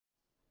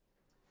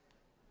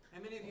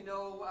And many of you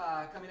know,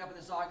 coming up in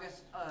this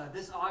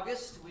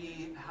August,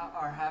 we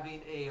are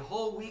having a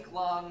whole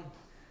week-long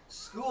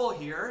school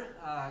here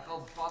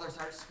called Father's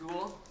Heart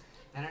School.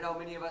 And I know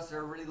many of us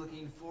are really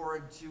looking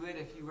forward to it.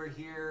 If you were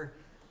here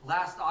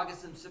last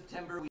August and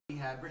September, we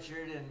had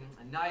Richard and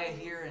Naya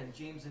here, and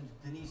James and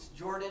Denise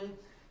Jordan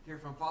here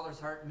from Father's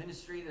Heart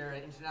Ministry. They're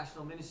an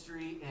international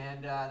ministry,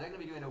 and they're going to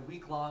be doing a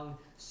week-long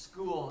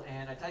school.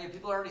 And I tell you,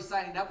 people are already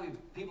signing up.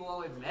 People all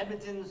the way from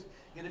Edmonton's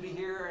going to be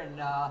here, and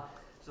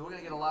so we're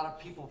going to get a lot of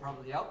people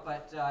probably out.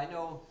 But I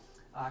know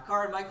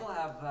Cara and Michael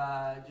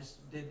have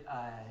just did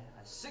a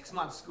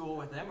 6-month school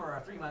with them, or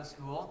a 3-month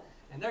school.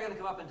 And they're going to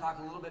come up and talk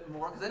a little bit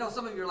more, because I know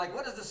some of you are like,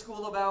 what is the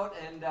school about?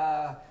 And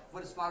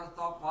what is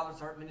Father's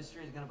Heart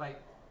Ministry? Is going to invite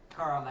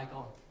Cara and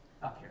Michael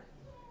up here.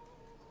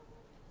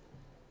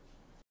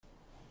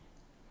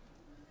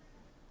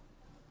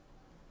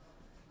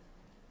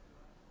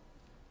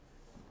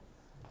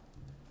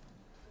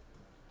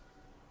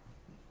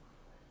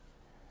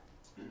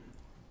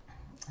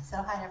 So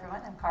hi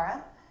everyone, I'm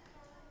Cara,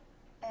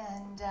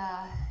 and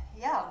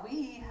yeah,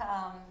 we,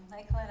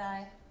 Michael and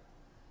I,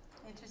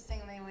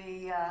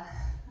 interestingly, I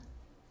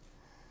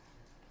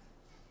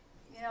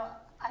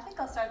think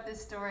I'll start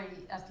this story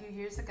a few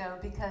years ago,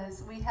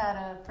 because we had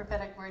a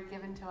prophetic word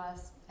given to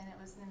us, and it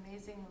was an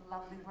amazing,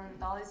 lovely word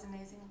with all these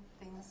amazing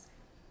things.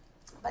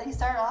 But he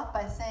started off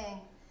by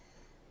saying,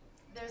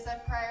 there's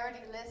a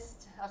priority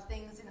list of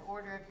things in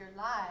order of your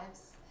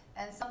lives,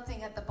 and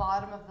something at the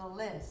bottom of the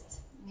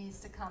list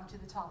needs to come to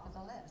the top of the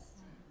list.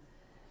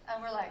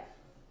 And we're like,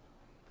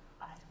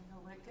 I don't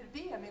know what it could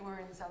be. I mean, we're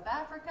in South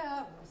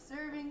Africa, we're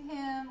serving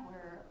him,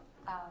 we're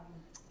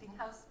being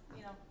house,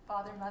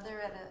 father, mother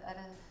at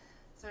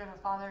a sort of a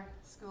father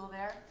school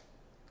there.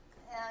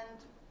 And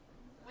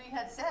we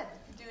had said,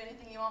 you can do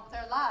anything you want with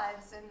our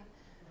lives. And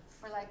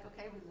we're like,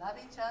 okay, we love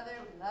each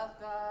other, we love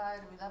God,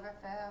 we love our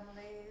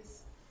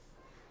families.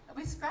 And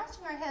we're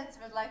scratching our heads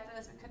with life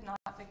as we could not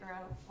figure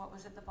out what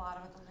was at the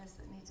bottom of the list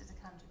that needed to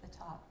come to the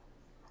top.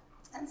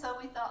 And so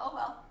we thought, oh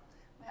well,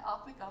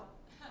 off we go.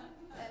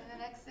 And the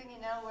next thing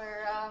you know,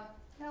 we're,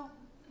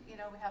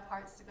 we have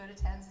hearts to go to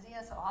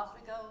Tanzania, so off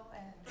we go,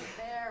 and we're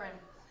there, and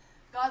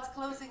God's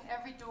closing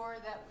every door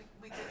that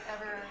we could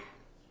ever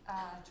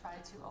try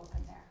to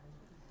open there.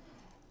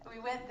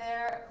 We went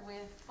there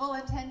with full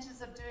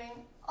intentions of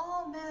doing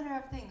all manner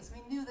of things.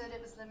 We knew that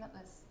it was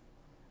limitless,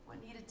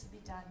 what needed to be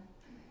done,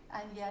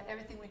 and yet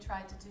everything we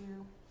tried to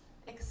do,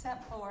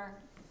 except for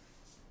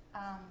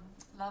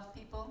love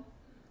people,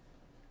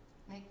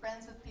 make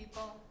friends with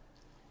people,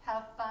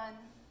 have fun,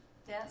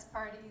 dance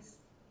parties,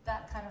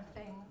 that kind of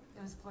thing.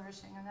 It was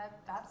flourishing, and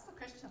that's the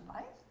Christian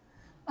life.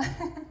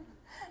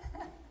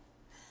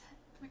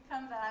 We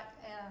come back,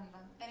 and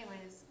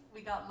anyways,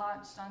 we got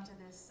launched onto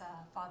this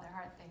Father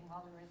Heart thing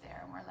while we were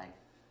there, and we're like,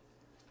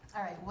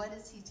 all right, what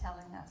is he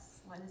telling us?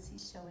 What is he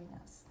showing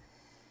us?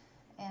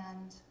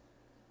 And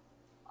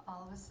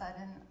all of a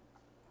sudden,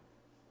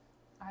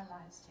 our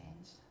lives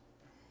changed.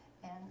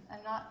 And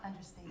I'm not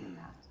understating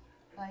that.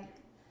 Like,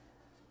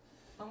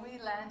 when we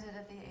landed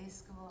at the A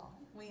school,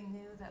 we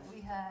knew that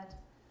we had,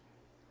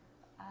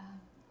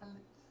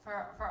 for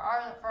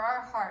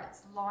our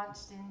hearts,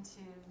 launched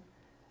into,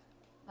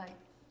 like,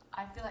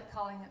 I feel like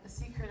calling it the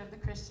secret of the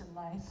Christian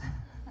life.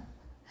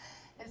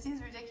 It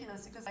seems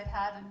ridiculous, because I'd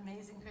had an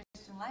amazing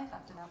Christian life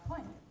up to that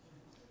point.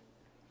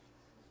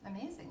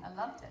 Amazing, I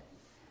loved it.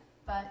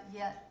 But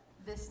yet,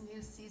 this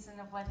new season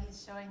of what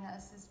he's showing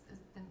us has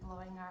been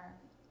blowing our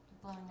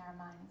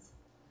minds.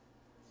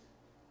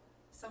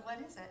 So what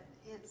is it?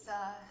 It's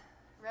a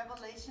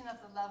revelation of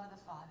the love of the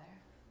Father.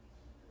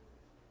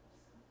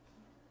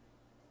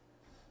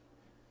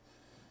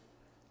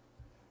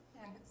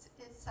 And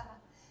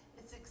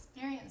it's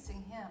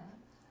experiencing him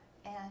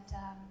and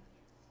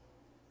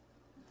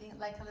being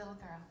like a little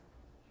girl,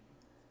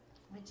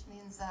 which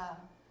means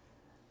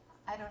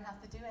I don't have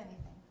to do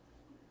anything.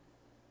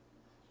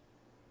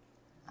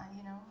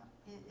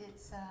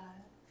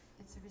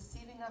 It's a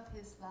receiving of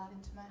his love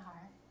into my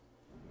heart.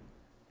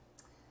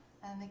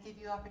 And they give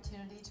you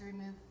opportunity to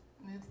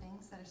move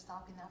things that are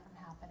stopping that from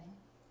happening.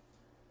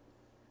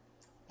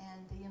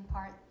 And they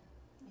impart,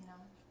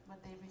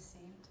 what they've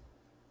received.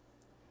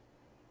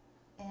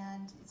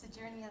 And it's a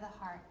journey of the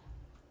heart.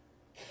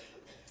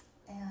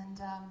 And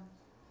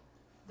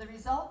the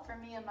result for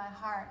me in my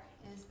heart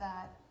is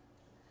that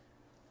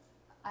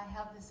I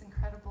have this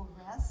incredible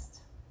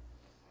rest.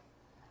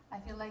 I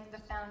feel like the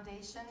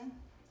foundation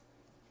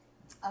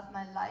of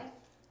my life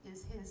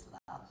is his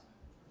love.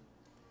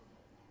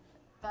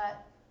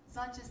 But it's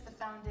not just the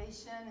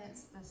foundation,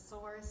 it's the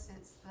source,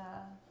 it's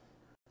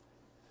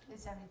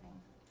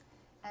everything.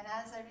 And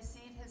as I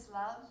receive his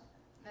love,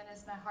 then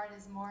as my heart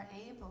is more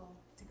able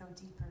to go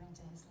deeper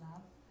into his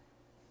love.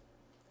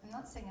 I'm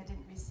not saying I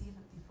didn't receive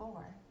it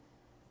before.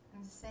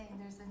 I'm just saying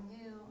there's a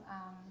new,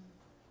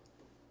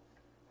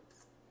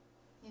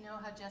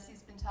 how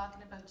Jesse's been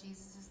talking about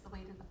Jesus is the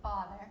way to the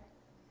Father.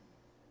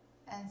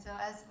 And so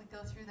as we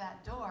go through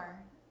that door,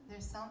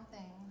 there's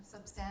something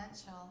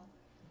substantial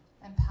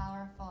and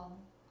powerful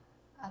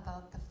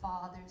about the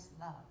Father's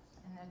love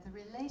and they're the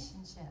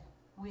relationship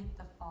with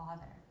the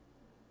Father.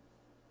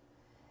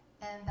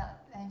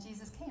 And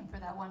Jesus came for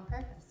that one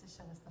purpose, to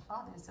show us the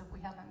Father. So if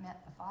we haven't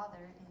met the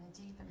Father in a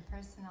deep and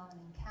personal and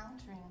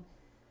encountering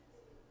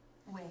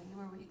way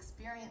where we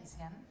experience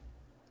him,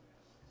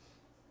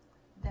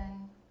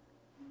 then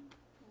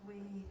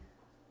we're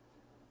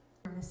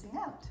missing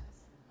out.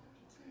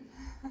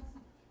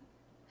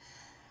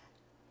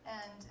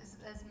 And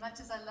as much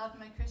as I love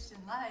my Christian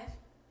life,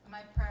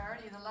 my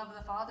priority, the love of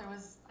the Father,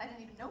 was I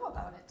didn't even know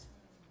about it.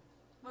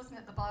 It wasn't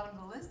at the bottom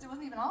of the list. It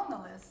wasn't even on the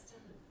list.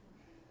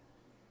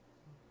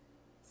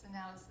 So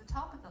now it's the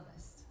top of the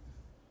list.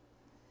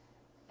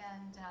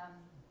 And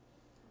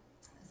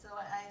so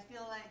I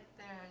feel like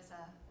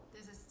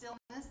there's a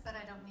stillness that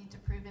I don't need to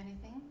prove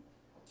anything.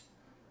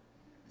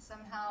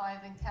 Somehow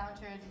I've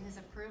encountered his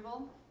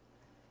approval.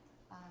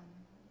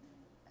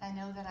 I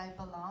know that I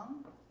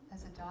belong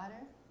as a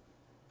daughter.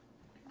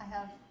 I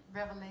have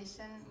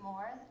revelation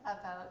more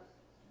about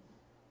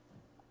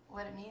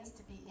what it means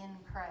to be in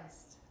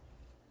Christ.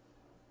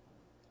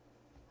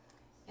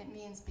 It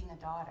means being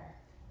a daughter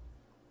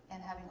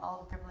and having all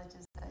the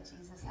privileges that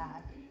Jesus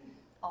had,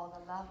 all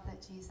the love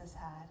that Jesus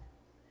had,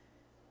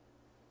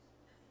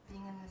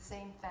 being in the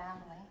same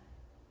family.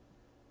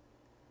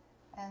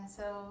 And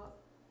so,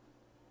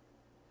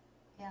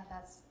 yeah,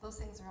 those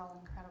things are all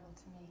incredible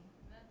to me.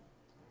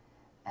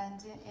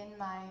 And in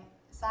my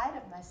side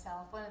of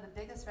myself, one of the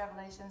biggest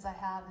revelations I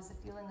have is a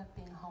feeling of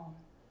being home.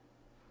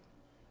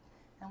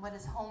 And what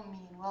does home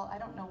mean? Well, I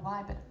don't know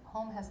why, but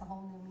home has a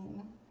whole new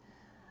meaning.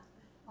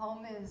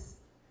 Home is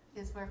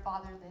where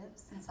Father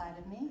lives inside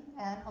of me,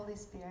 and Holy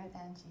Spirit,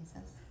 and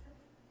Jesus.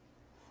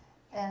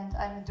 And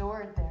I'm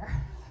adored there.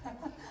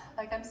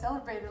 Like I'm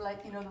celebrated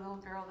like, the little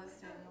girl that's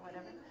doing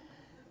whatever,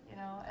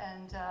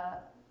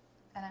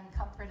 and I'm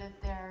comforted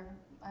there.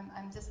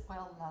 I'm just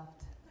well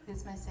loved.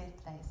 It's my safe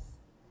place.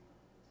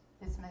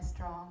 It's my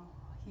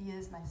he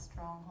is my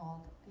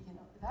stronghold.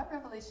 That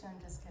revelation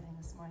I'm just getting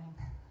this morning.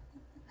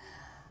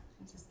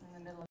 I'm just in the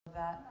middle of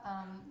that.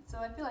 So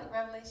I feel like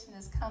revelation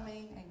is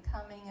coming,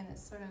 and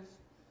it's sort of,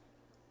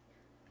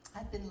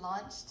 I've been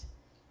launched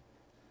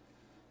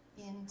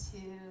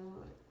into,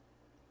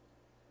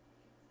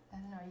 I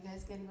don't know, are you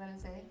guys getting what I'm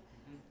saying?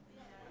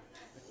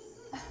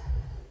 You're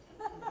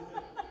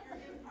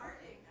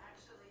imparting,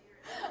 actually.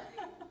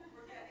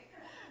 We're getting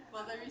it.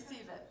 Well, then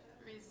receive it,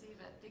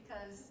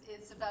 because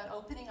it's about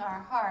opening our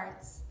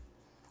hearts.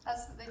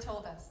 That's what they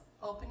told us.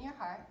 Open your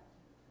heart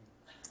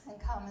and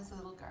come as a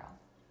little girl.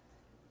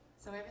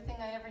 So everything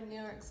I ever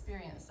knew or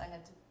experienced, I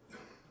had to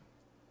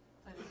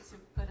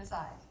put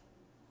aside.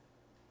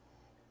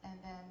 And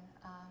then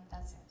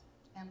that's it.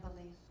 And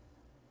believe.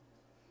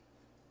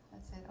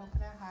 That's it.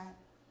 Open our heart,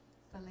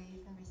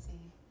 believe, and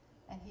receive.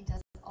 And he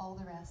does all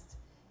the rest.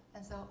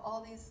 And so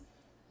all these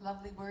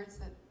lovely words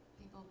that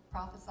people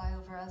prophesy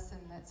over us,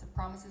 and that's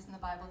promises in the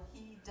Bible,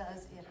 he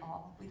does it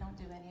all. We don't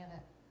do any of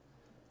it.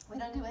 We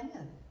don't do any of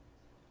it.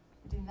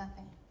 We do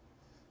nothing.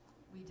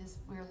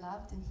 We're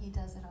loved, and he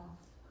does it all.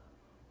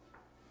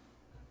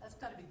 That's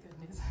got to be good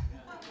news.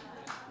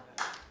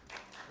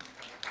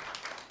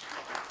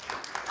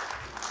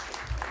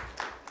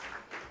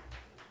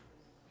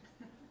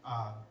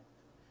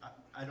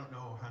 I don't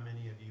know how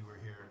many of you were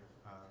here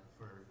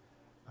for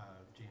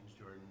James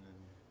Jordan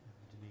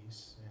and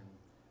Denise, and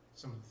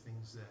some of the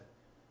things that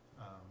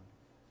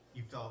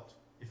you felt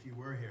if you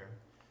were here.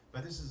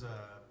 But this is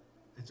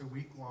it's a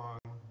week long.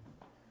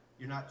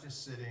 You're not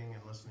just sitting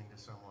and listening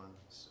to someone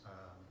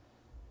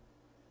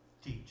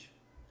teach.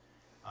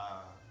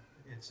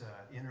 It's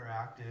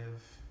interactive.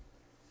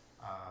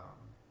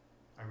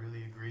 I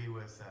really agree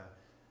with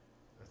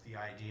the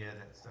idea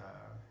that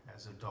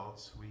as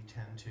adults we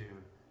tend to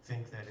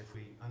think that if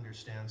we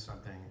understand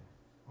something,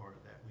 or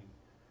that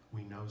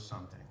we know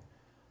something,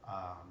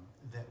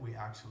 that we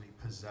actually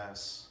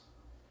possess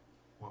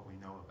what we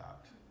know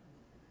about.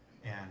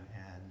 And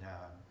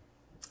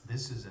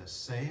this is a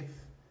safe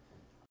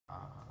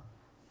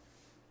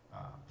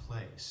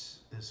place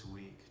this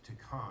week to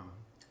come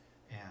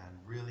and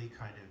really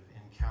kind of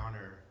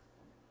encounter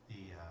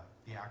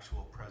the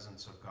actual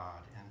presence of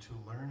God, and to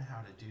learn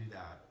how to do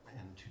that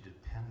and to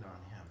depend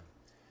on him.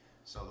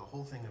 So the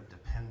whole thing of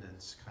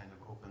dependence kind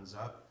of opens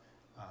up.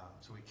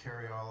 So we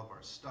carry all of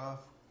our stuff,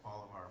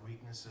 all of our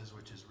weaknesses,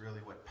 which is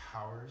really what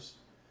powers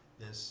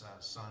this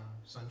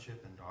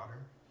sonship and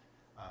daughter,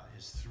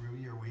 is through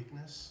your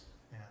weakness.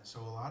 And so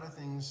a lot of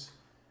things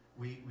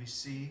we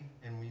see,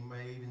 and we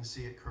may even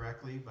see it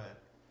correctly,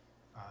 but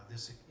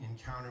this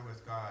encounter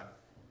with God,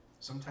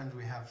 sometimes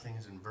we have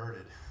things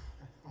inverted.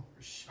 We're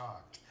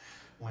shocked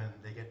when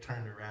they get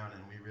turned around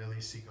and we really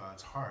see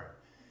God's heart.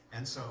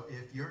 And so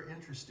if you're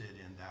interested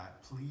in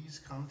that, please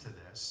come to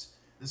this.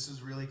 This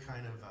is really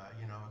kind of,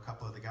 a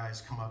couple of the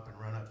guys come up and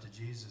run up to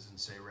Jesus and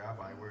say,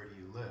 "Rabbi, where do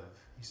you live?"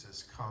 He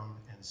says, "Come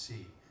and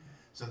see."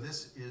 So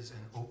this is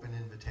an open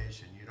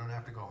invitation. You don't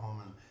have to go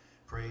home and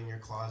pray in your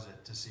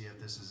closet to see if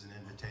this is an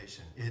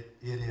invitation. It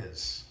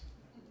is.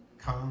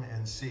 Come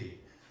and see.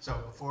 So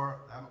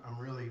before I'm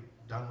really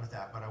done with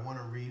that, but I want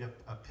to read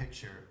a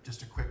picture,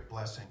 just a quick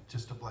blessing,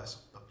 just to bless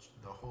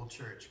the whole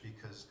church,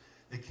 because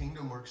the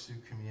kingdom works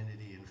through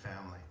community and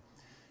family.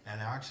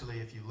 And actually,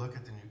 if you look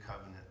at the New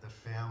Covenant, the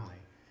family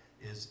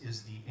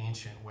is the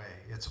ancient way.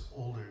 It's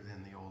older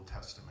than the Old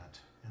Testament.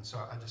 And so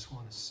I just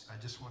want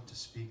to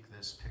speak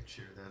this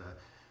picture that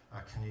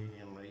a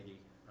Canadian lady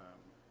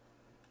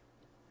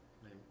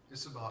named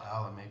Isabel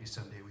Allen, maybe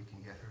someday we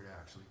can get her to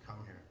actually come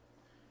here.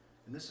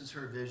 And this is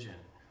her vision.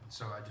 And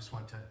so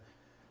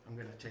I'm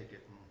going to take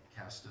it and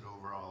cast it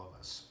over all of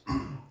us.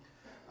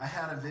 I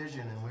had a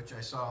vision in which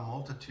I saw a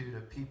multitude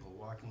of people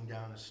walking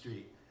down a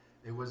street.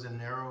 It was a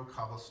narrow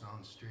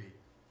cobblestone street.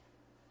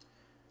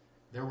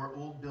 There were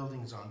old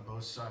buildings on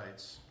both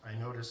sides. I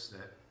noticed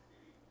that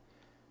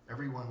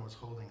everyone was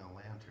holding a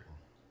lantern.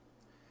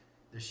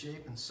 The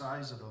shape and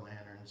size of the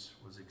lanterns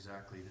was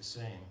exactly the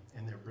same,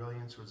 and their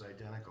brilliance was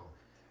identical.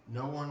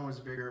 No one was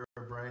bigger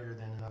or brighter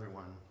than another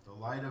one. The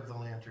light of the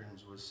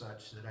lanterns was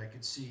such that I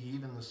could see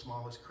even the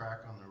smallest crack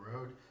on the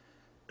road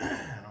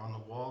and on the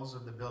walls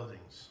of the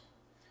buildings.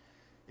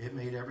 It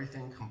made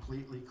everything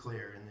completely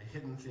clear, and the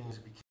hidden things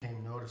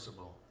became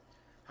noticeable.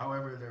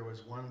 However, there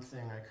was one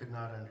thing I could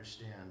not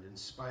understand. In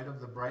spite of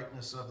the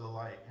brightness of the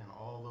light in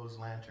all those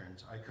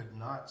lanterns, I could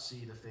not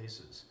see the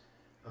faces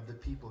of the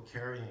people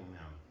carrying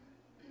them.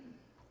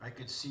 I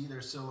could see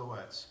their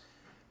silhouettes,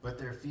 but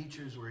their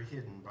features were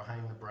hidden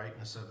behind the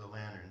brightness of the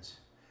lanterns.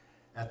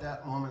 At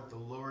that moment, the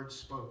Lord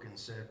spoke and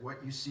said,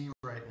 "What you see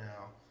right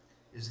now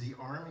is the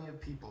army of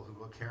people who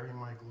will carry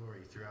my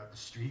glory throughout the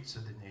streets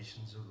of the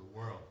nations of the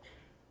world.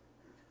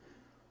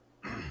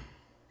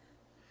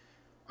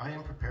 I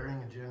am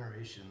preparing a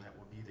generation that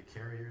will be the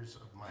carriers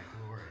of my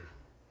glory,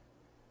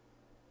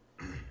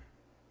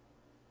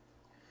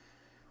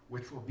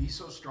 which will be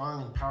so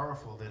strong and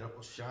powerful that it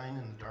will shine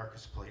in the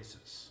darkest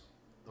places.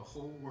 The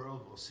whole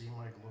world will see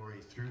my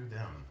glory through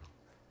them.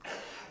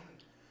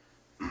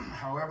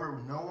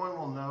 However, no one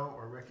will know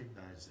or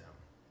recognize them.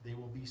 They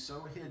will be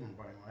so hidden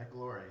by my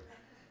glory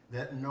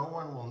that no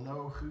one will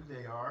know who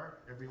they are.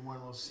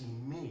 Everyone will see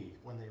me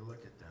when they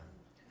look at them.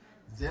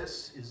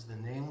 This is the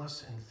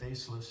nameless and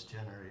faceless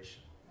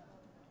generation."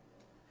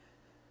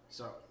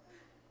 So,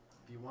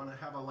 if you want to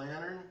have a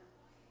lantern,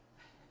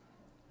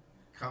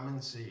 come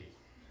and see.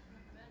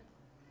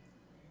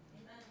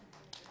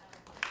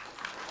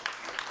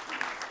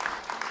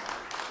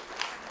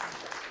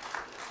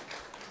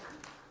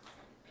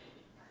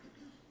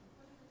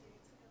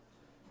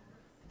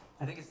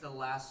 I think it's the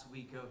last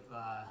week of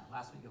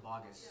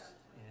August,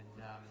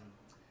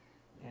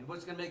 and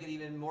what's going to make it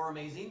even more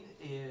amazing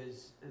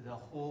is the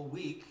whole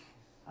week.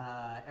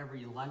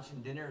 Every lunch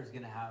and dinner is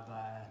going to have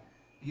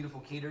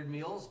beautiful catered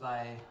meals by,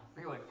 I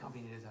forget what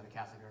company it is out of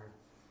Castlegar,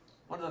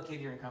 one of the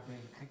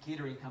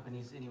catering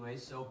companies,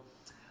 anyways. So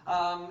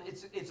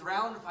it's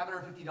around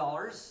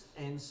 $550,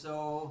 and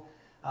so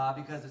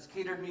because it's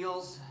catered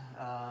meals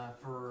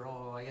for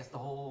I guess the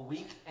whole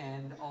week,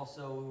 and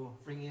also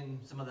bring in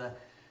some of the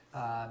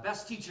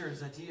best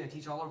teachers that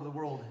teach all over the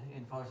world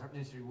in Father's Heart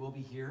Ministry will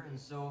be here, and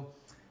so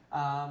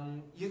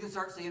you can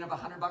start saving up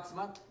 $100 a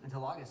month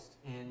until August,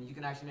 and you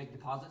can actually make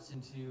deposits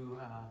into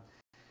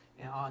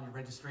on your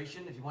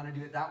registration if you want to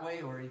do it that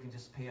way, or you can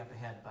just pay up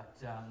ahead. But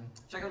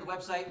check out the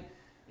website,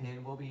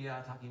 and we'll be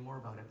talking more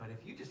about it. But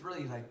if you just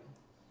really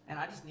and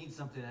I just need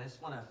something, I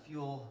just want to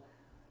feel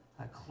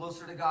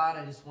closer to God,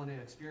 I just want to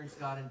experience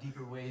God in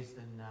deeper ways,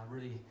 then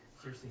really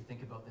seriously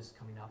think about this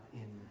coming up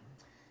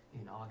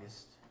in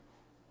August.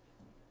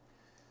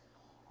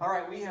 All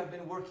right, we have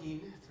been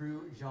working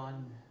through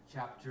John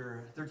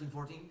chapter 13,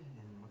 14,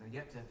 and we're going to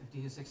get to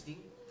 15 and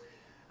 16,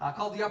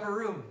 called The Upper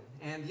Room.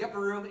 And the Upper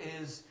Room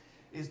is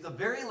the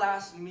very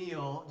last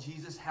meal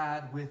Jesus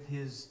had with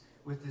his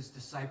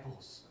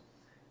disciples.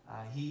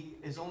 He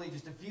is only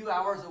just a few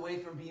hours away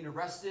from being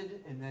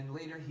arrested, and then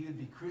later he would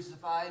be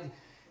crucified.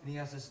 And he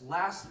has this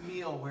last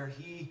meal where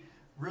he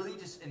really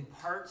just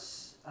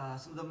imparts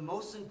some of the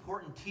most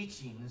important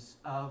teachings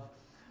of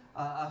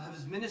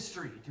his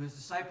ministry to his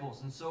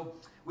disciples. And so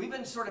we've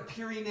been sort of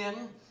peering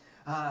in,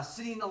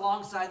 sitting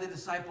alongside the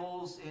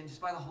disciples, and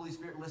just by the Holy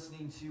Spirit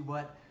listening to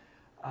what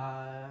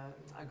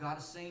God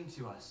is saying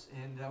to us.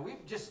 And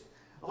we've just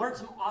learned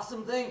some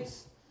awesome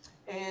things.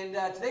 And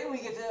today we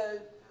get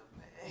to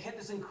hit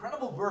this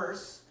incredible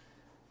verse,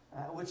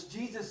 which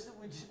Jesus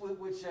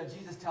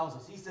tells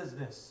us. He says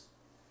this: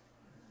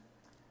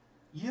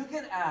 "You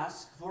can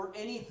ask for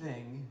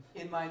anything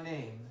in my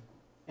name,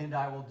 and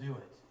I will do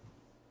it,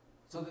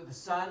 so that the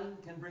Son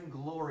can bring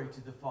glory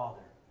to the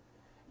Father.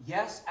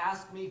 Yes,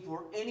 ask me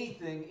for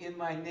anything in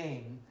my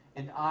name,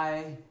 and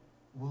I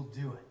will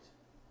do it."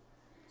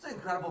 It's an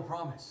incredible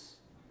promise.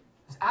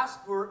 Just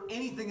ask for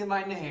anything in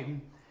my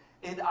name,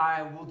 and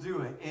I will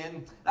do it.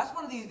 And that's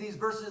one of these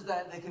verses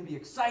that they can be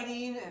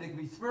exciting, and it can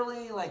be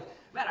thrilling, like,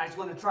 man, I just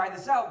want to try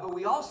this out. But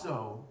we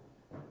also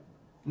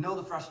know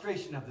the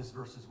frustration of this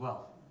verse as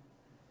well.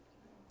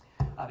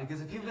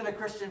 Because if you've been a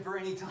Christian for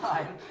any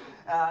time,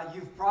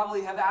 you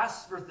probably have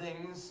asked for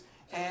things,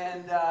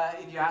 and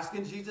you ask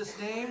in Jesus'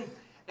 name,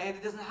 and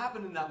it doesn't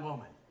happen in that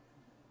moment.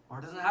 or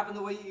it doesn't happen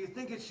the way you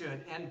think it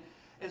should.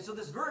 And so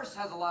this verse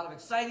has a lot of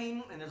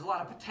exciting, and there's a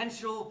lot of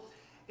potential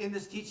in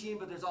this teaching,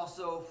 but there's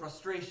also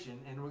frustration,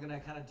 and we're going to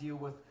kind of deal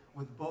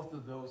with both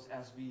of those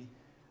as we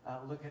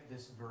look at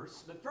this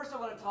verse. But first I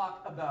want to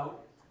talk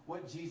about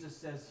what Jesus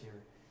says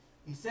here.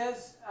 He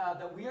says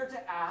that we are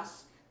to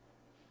ask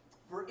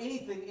for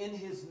anything in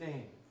his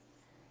name.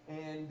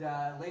 And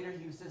later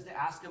he says to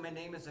ask him in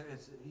name.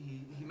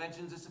 He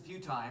mentions this a few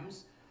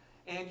times.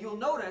 And you'll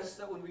notice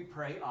that when we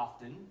pray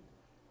often,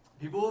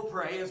 people will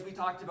pray, as we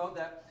talked about,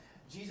 that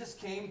Jesus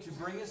came to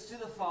bring us to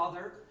the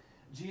Father.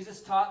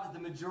 Jesus taught that the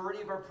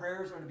majority of our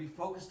prayers are to be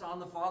focused on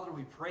the Father.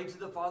 We pray to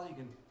the Father. You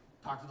can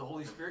talk to the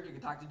Holy Spirit. You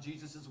can talk to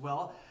Jesus as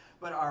well.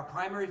 But our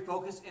primary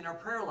focus in our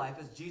prayer life,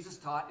 as Jesus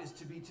taught, is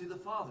to be to the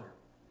Father.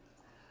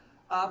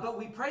 But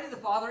we pray to the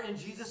Father in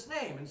Jesus'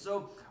 name. And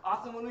so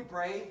often when we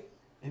pray,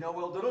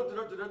 we'll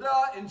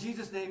da-da-da-da-da-da, in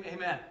Jesus' name,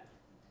 amen.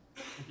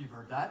 If you've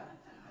heard that.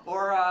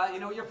 Or,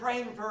 you're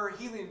praying for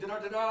healing,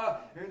 da-da-da-da,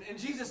 in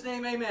Jesus'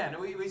 name, amen.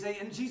 We say,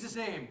 in Jesus'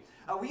 name.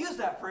 We use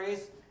that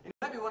phrase, and you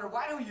might be wondering,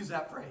 why do we use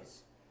that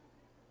phrase?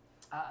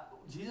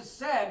 Jesus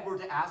said we're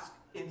to ask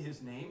in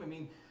his name. I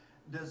mean,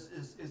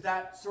 is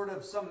that sort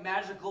of some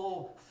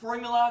magical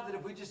formula that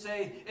if we just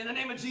say, in the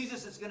name of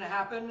Jesus, it's going to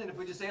happen? And if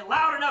we just say it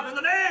loud enough, in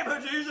the name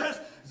of Jesus,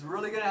 it's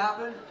really going to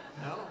happen?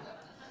 No.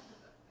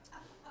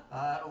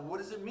 What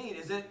does it mean?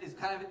 Is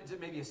it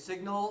maybe a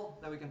signal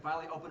that we can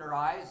finally open our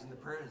eyes in the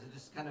prayer? Is it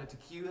just kind of to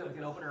cue that we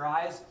can open our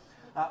eyes?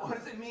 What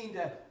does it mean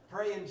to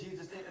pray in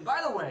Jesus' name? And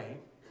by the way,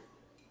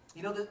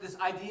 this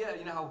idea,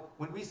 how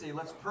when we say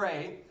let's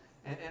pray,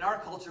 in our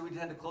culture we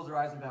tend to close our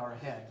eyes and bow our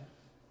head.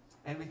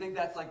 And we think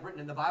that's like written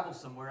in the Bible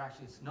somewhere.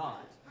 Actually, it's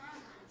not.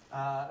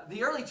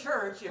 The early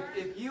church,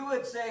 if you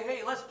would say,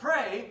 hey, let's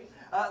pray,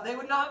 they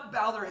would not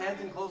bow their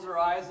heads and close their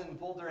eyes and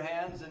fold their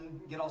hands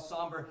and get all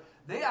somber.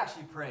 They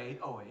actually prayed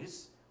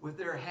always with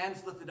their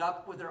hands lifted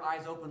up, with their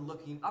eyes open,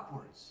 looking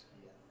upwards.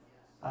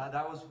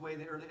 That was the way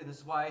the early, and this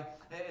is why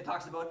it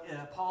talks about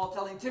Paul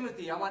telling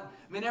Timothy, I want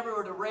men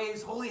everywhere to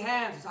raise holy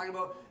hands. He's talking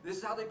about this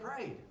is how they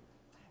prayed.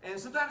 And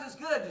sometimes it's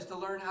good just to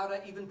learn how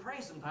to even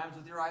pray sometimes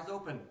with your eyes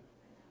open.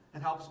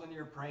 It helps when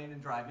you're praying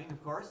and driving,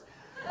 of course.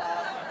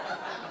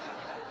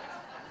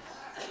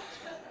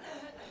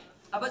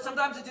 But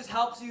sometimes it just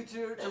helps you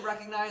to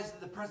recognize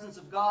the presence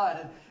of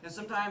God. And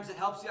sometimes it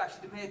helps you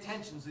actually to pay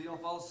attention so you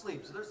don't fall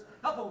asleep. So there's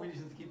helpful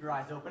reasons to keep your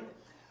eyes open.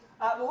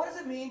 But what does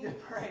it mean to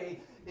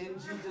pray in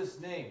Jesus'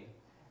 name?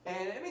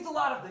 And it means a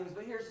lot of things,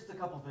 but here's just a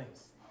couple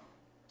things.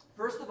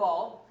 First of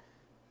all,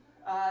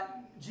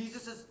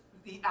 Jesus is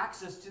the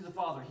access to the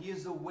Father. He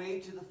is the way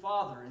to the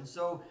Father. And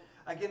so,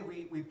 again,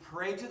 we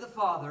pray to the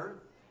Father,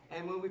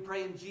 and when we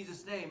pray in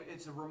Jesus' name,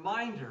 it's a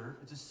reminder,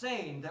 it's a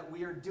saying that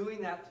we are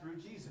doing that through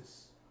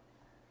Jesus.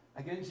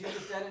 Again,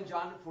 Jesus said in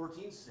John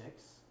 14:6,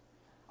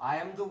 I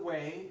am the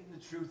way, the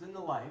truth, and the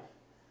life.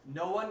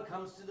 No one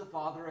comes to the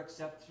Father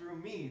except through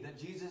me. That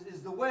Jesus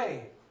is the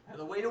way. And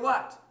the way to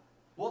what?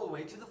 Well, the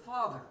way to the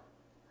Father.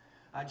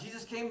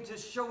 Jesus came to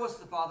show us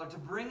the Father, to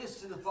bring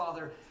us to the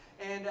Father.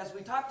 And as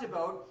we talked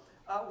about,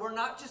 we're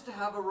not just to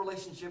have a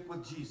relationship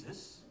with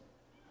Jesus.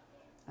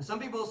 And some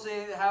people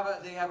say they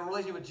have a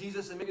relationship with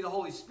Jesus and maybe the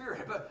Holy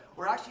Spirit, but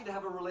we're actually to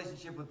have a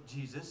relationship with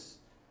Jesus,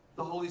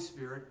 the Holy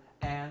Spirit,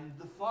 and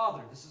the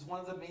Father. This is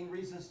one of the main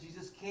reasons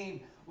Jesus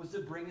came, was to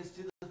bring us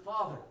to the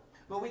Father.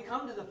 But we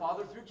come to the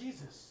Father through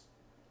Jesus.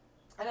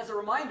 And as a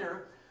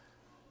reminder,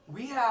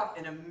 we have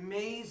an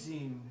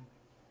amazing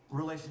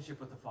relationship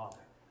with the Father.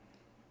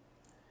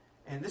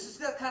 And this is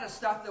the kind of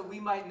stuff that we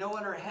might know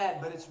in our head,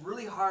 but it's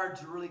really hard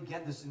to really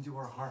get this into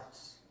our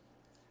hearts.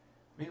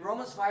 I mean,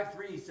 Romans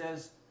 5:3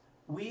 says,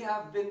 we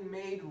have been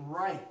made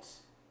right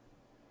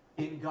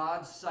in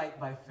God's sight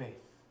by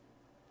faith.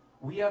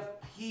 We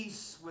have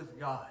peace with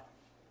God.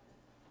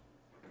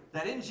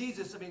 That in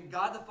Jesus,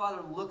 God the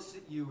Father looks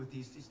at you with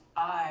these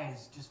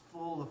eyes just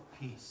full of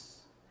peace.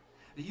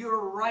 That you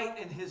are right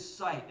in his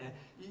sight.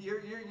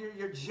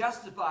 You're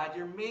justified.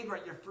 You're made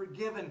right. You're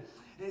forgiven.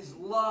 His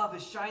love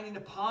is shining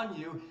upon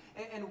you.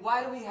 And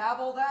why do we have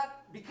all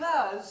that?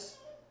 Because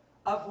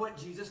of what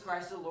Jesus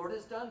Christ the Lord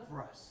has done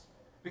for us.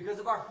 Because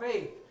of our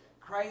faith,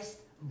 Christ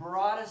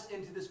brought us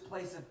into this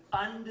place of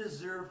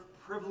undeserved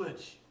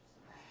privilege.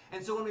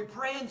 And so when we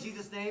pray in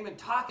Jesus' name and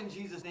talk in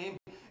Jesus' name,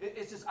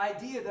 it's this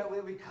idea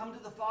that we come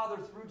to the Father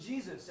through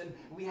Jesus. And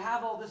we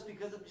have all this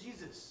because of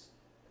Jesus.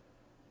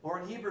 Or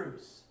in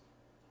Hebrews,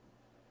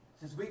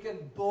 it says we can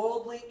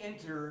boldly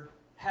enter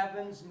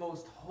heaven's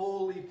most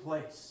holy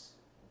place.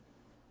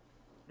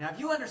 Now, if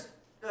you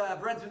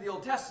have read through the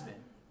Old Testament,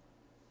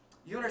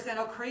 you understand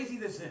how crazy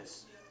this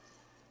is.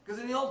 Because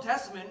in the Old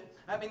Testament,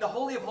 the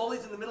Holy of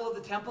Holies in the middle of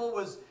the temple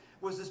was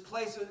this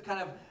place that kind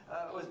of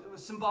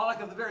was symbolic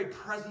of the very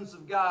presence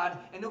of God,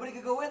 and nobody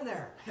could go in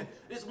there.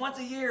 Just once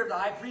a year, the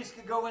high priest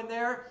could go in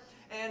there,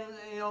 and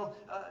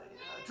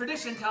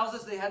tradition tells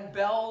us they had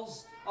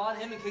bells on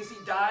him in case he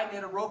died, and they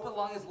had a rope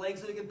along his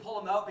legs so they could pull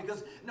him out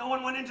because no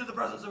one went into the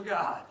presence of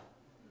God.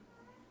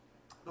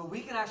 But we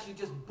can actually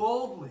just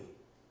boldly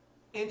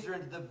enter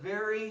into the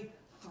very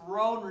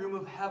throne room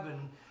of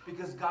heaven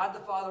because God the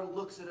Father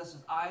looks at us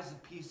with eyes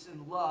of peace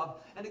and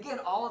love. And again,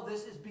 all of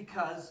this is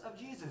because of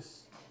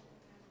Jesus.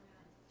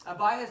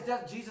 By his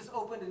death, Jesus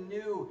opened a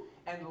new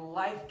and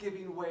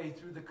life-giving way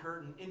through the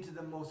curtain into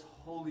the most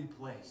holy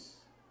place.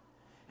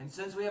 And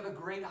since we have a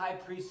great high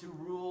priest who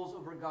rules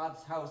over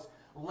God's house,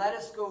 let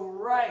us go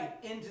right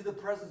into the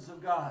presence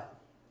of God.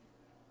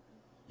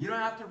 You don't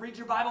have to read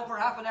your Bible for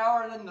half an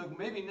hour and then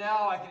maybe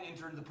now I can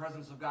enter into the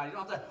presence of God. You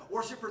don't have to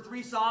worship for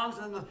 3 songs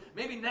and then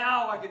maybe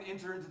now I can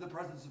enter into the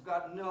presence of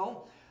God.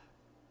 No,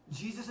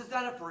 Jesus has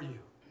done it for you.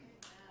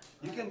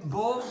 You can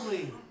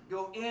boldly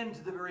go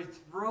into the very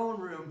throne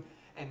room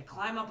and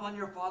climb up on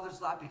your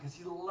Father's lap because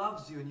he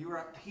loves you and you are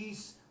at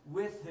peace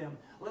with him.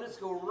 Let us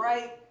go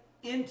right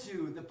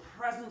into the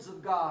presence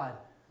of God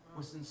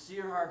with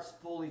sincere hearts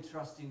fully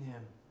trusting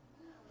him.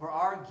 For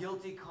our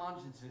guilty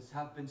consciences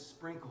have been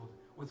sprinkled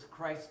with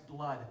Christ's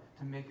blood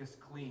to make us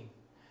clean.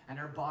 And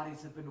our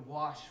bodies have been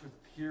washed with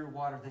pure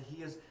water, that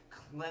he has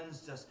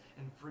cleansed us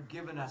and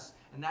forgiven us.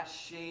 And that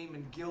shame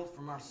and guilt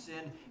from our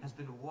sin has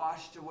been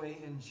washed away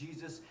in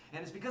Jesus.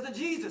 And it's because of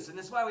Jesus. And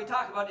that's why we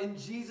talk about in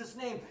Jesus'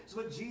 name. It's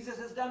what Jesus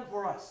has done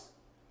for us.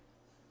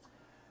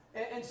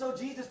 And so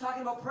Jesus,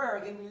 talking about prayer,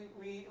 again,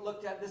 we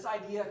looked at this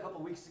idea a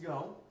couple weeks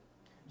ago.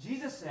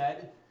 Jesus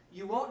said,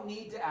 you won't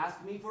need to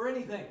ask me for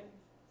anything.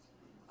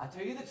 I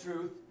tell you the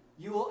truth,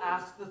 you will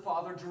ask the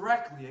Father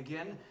directly.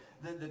 Again,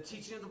 the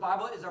teaching of the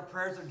Bible is our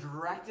prayers are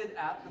directed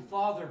at the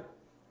Father.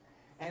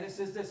 And it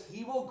says this,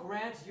 he will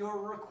grant your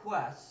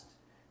request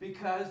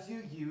because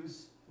you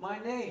use my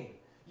name.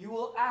 You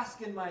will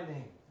ask in my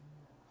name.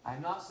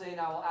 I'm not saying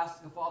I will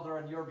ask the Father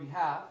on your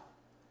behalf,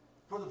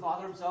 for the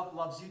Father himself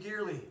loves you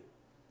dearly.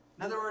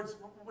 In other words,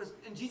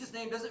 in Jesus'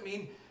 name doesn't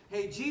mean,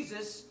 hey,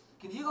 Jesus,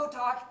 can you go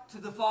talk to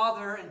the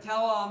Father and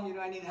tell him,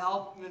 I need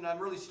help and I'm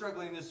really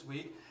struggling this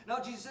week? No,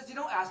 Jesus says you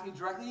don't ask me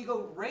directly. You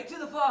go right to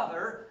the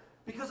Father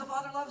because the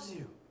Father loves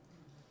you.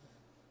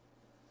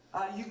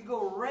 You can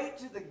go right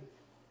to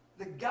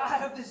the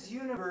God of this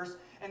universe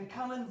and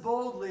come in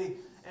boldly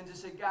and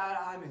just say, God,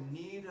 I'm in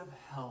need of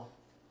help.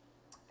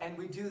 And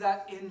we do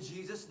that in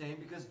Jesus' name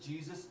because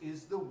Jesus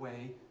is the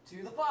way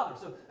to the Father.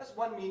 So that's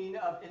one meaning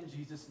of in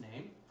Jesus'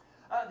 name.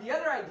 The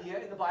other idea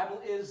in the Bible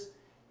is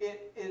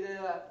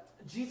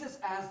Jesus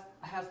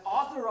has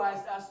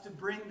authorized us to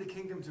bring the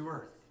kingdom to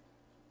earth.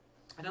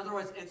 In other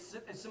words,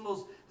 it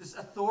symbols this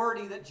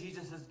authority that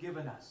Jesus has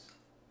given us.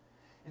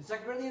 In 2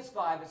 Corinthians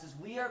 5, it says,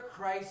 we are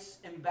Christ's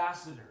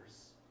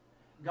ambassadors.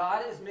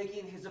 God is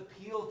making his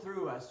appeal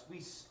through us. We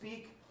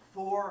speak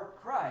for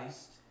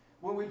Christ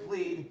when we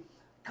plead,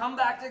 come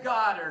back to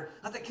God, or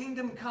let the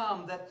kingdom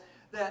come,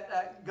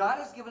 that God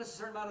has given us a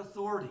certain amount of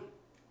authority.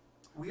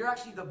 We are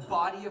actually the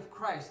body of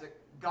Christ, that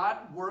God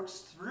works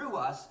through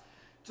us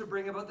to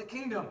bring about the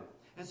kingdom.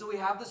 And so we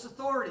have this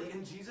authority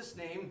in Jesus'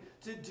 name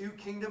to do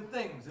kingdom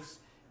things. It's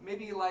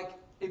maybe like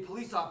a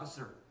police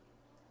officer.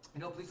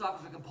 Police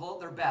officers can pull out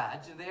their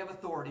badge and they have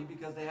authority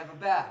because they have a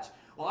badge.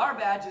 Well, our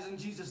badge is in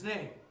Jesus'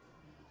 name.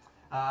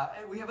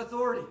 We have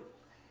authority.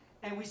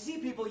 And we see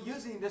people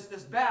using this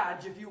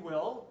badge, if you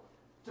will,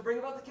 to bring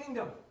about the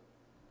kingdom.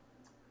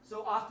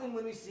 So often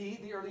when we see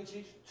the early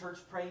church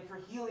praying for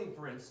healing,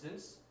 for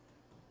instance,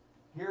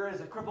 here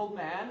is a crippled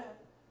man.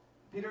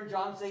 Peter and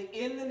John say,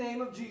 in the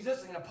name of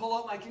Jesus, I'm going to pull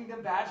out my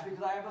kingdom badge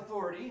because I have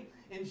authority.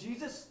 In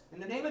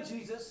the name of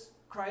Jesus,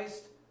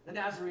 Christ, the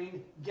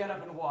Nazarene, get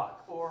up and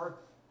walk. Or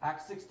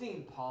Acts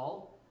 16,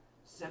 Paul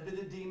said to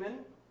the demon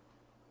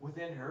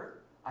within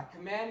her, I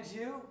command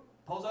you,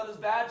 pulls out his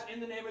badge in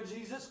the name of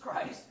Jesus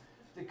Christ,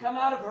 to come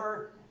out of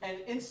her, and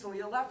instantly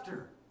it left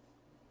her.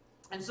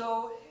 And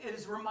so it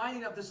is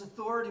reminding of this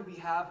authority we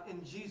have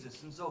in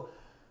Jesus. And so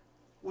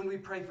when we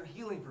pray for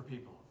healing for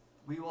people,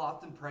 we will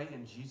often pray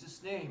in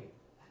Jesus' name.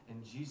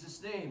 In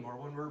Jesus' name. Or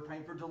when we're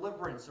praying for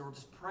deliverance, or we're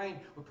just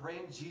praying, we pray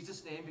in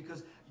Jesus' name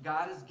because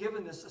God has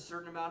given us a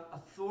certain amount of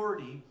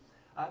authority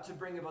to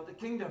bring about the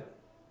kingdom.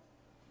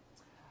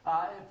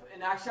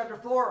 In Acts chapter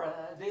 4,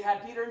 they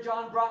had Peter and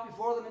John brought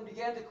before them and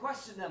began to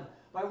question them.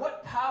 By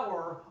what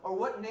power or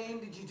what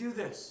name did you do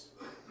this?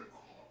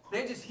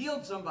 They just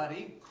healed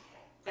somebody,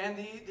 and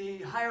the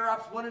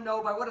higher-ups want to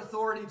know, by what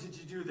authority did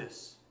you do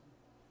this?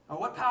 Or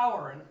what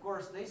power? And of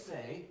course they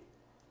say,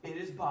 it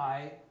is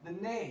by the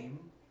name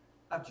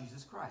of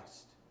Jesus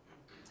Christ.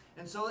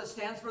 And so it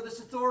stands for this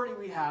authority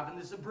we have and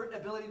this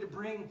ability to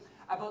bring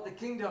about the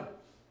kingdom.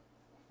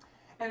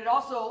 And it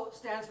also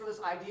stands for this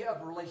idea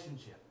of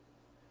relationship.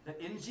 That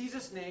in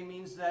Jesus' name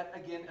means that,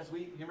 again,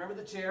 you remember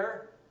the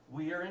chair?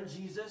 We are in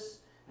Jesus,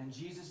 and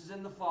Jesus is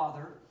in the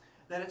Father.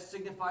 That it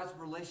signifies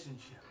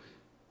relationship.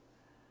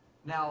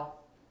 Now,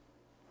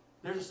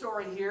 there's a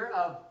story here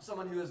of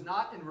someone who is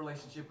not in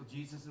relationship with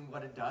Jesus and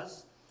what it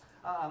does.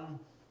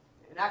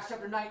 In Acts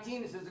chapter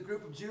 19, it says a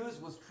group of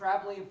Jews was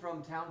traveling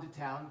from town to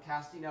town,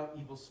 casting out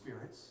evil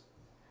spirits.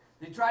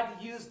 They tried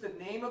to use the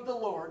name of the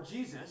Lord,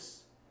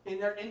 Jesus, in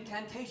their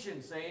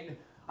incantation, saying,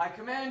 I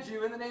command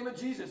you in the name of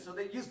Jesus. So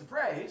they used the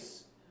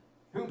phrase,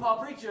 whom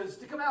Paul preaches,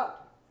 to come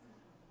out.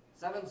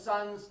 7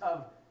 sons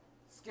of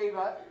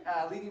Sceva,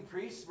 leading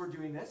priests, were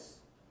doing this.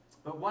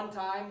 But one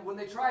time, when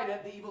they tried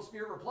it, the evil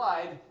spirit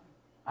replied,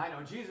 I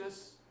know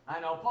Jesus, I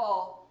know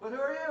Paul, but who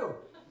are you?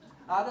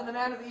 Then the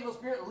man of the evil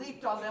spirit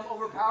leaped on them,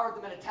 overpowered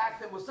them, and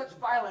attacked them with such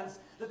violence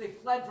that they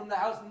fled from the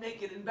house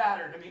naked and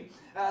battered.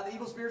 The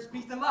evil spirits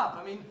beat them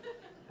up.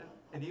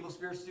 And evil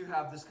spirits do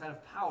have this kind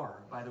of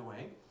power, by the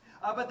way.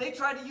 But they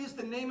tried to use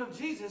the name of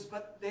Jesus,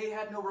 but they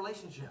had no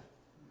relationship.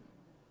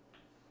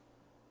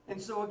 And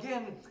so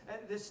again,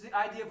 this is the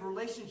idea of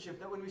relationship,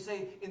 that when we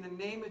say in the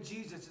name of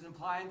Jesus, it's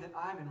implying that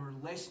I'm in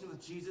relation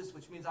with Jesus,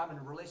 which means I'm in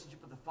a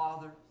relationship with the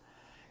Father.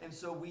 And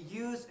so we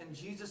use in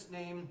Jesus'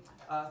 name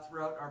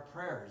throughout our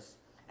prayers.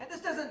 And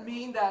this doesn't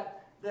mean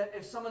that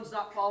if someone's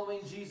not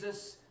following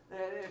Jesus,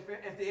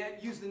 if they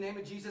use the name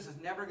of Jesus,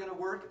 it's never going to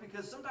work,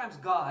 because sometimes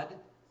God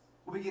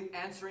will begin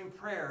answering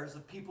prayers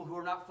of people who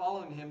are not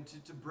following him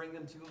to bring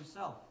them to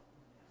himself.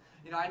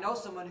 I know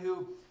someone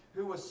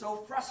who was so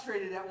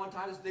frustrated at one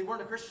time, they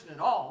weren't a Christian at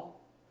all,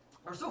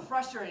 or so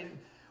frustrated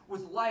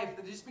with life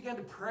that they just began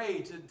to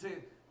pray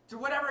to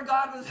whatever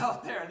God was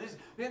out there. They just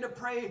began to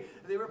pray.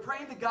 They were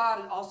praying to God,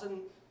 and all of a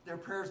sudden their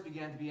prayers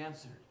began to be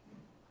answered.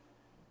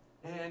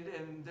 And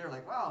they're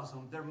like, wow,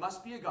 so there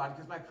must be a God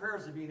because my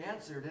prayers are being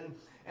answered.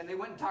 And they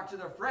went and talked to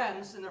their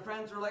friends, and their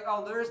friends were like,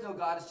 oh, there is no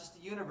God, it's just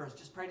the universe.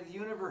 Just pray to the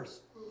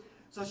universe.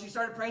 So she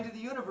started praying to the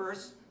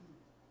universe,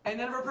 and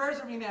none of her prayers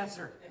are being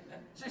answered.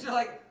 So she's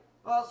like,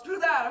 well, screw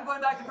that, I'm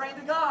going back to praying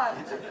to God.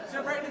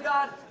 So praying to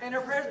God, and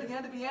her prayers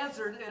began to be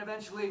answered, and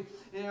eventually,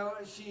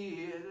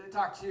 she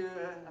talked to,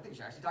 I think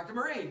she actually talked to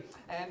Marie,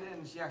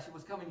 and she actually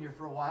was coming here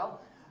for a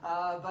while.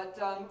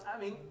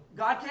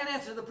 God can't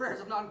answer the prayers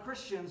of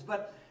non-Christians,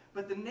 but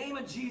the name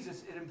of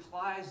Jesus, it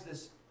implies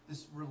this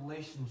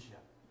relationship.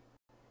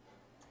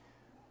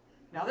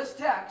 Now, this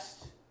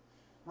text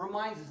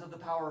reminds us of the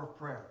power of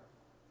prayer.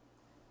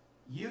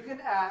 You can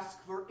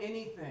ask for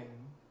anything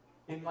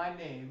in my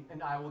name,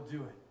 and I will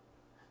do it.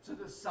 So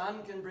the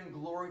Son can bring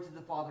glory to the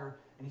Father.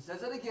 And he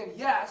says it again,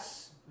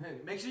 yes,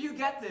 make sure you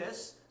get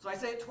this. So I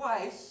say it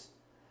twice.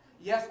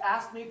 Yes,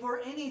 ask me for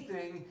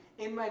anything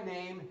in my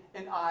name,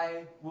 and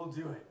I will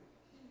do it.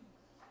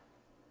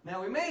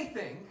 Now, we may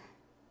think,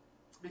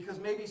 because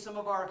maybe some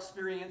of our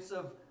experience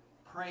of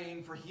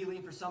praying for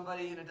healing for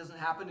somebody and it doesn't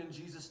happen in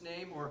Jesus'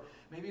 name, or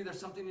maybe there's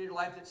something in your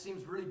life that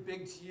seems really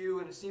big to you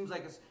and it seems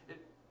like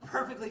it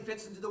perfectly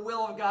fits into the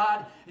will of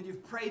God, and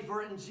you've prayed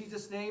for it in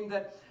Jesus' name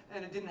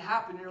and it didn't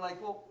happen. And you're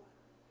like, well,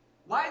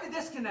 why the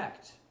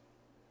disconnect?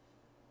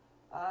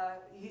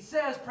 He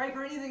says, pray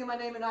for anything in my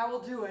name and I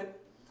will do it.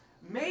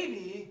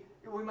 Maybe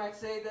we might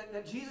say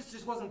that Jesus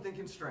just wasn't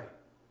thinking straight.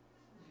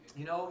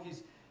 He's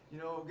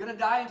going to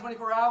die in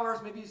 24 hours.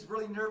 Maybe he's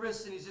really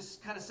nervous and he's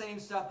just kind of saying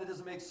stuff that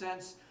doesn't make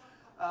sense.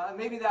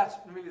 Maybe that's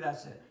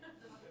it.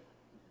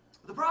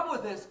 The problem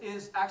with this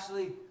is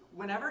actually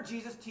whenever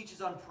Jesus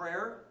teaches on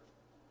prayer,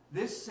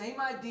 this same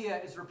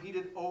idea is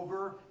repeated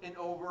over and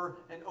over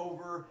and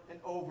over and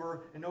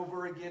over and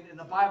over again in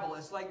the Bible.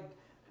 It's like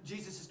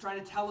Jesus is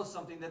trying to tell us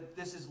something, that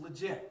this is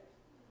legit.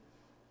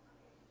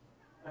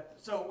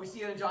 So we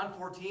see it in John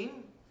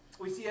 14.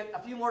 We see it a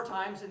few more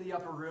times in the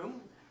upper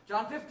room.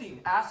 John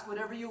 15, ask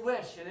whatever you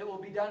wish and it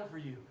will be done for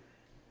you.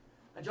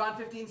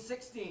 John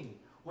 15:16,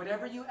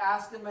 whatever you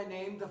ask in my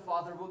name, the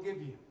Father will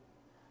give you.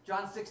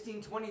 John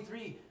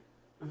 16:23,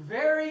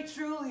 very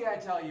truly I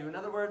tell you. In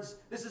other words,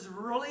 this is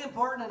really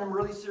important and I'm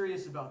really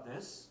serious about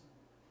this.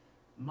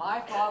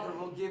 My Father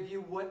will give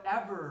you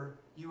whatever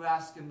you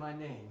ask in my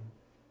name.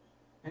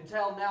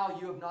 Until now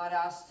you have not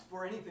asked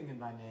for anything in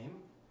my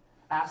name.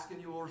 Ask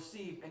and you will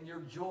receive, and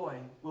your joy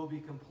will be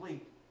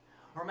complete.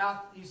 Or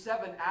Matthew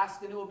 7,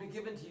 ask and it will be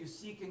given to you.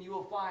 Seek and you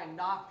will find.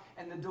 Knock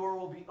and the door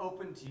will be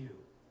opened to you.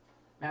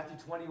 Matthew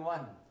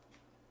 21,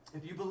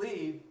 if you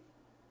believe,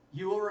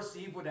 you will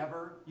receive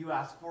whatever you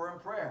ask for in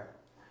prayer.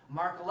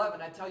 Mark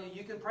 11, I tell you,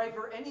 you can pray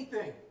for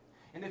anything.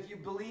 And if you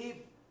believe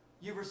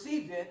you've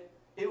received it,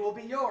 it will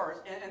be yours.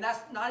 And that's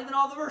not even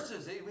all the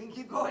verses. We can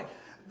keep going.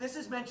 This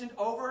is mentioned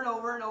over and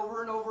over and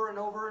over and over and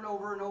over and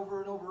over and over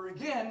and over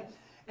again.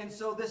 And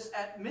so this,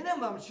 at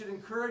minimum, should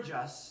encourage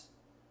us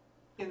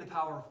in the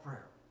power of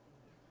prayer.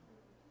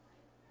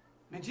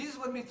 Jesus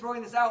wouldn't be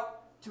throwing this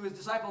out to his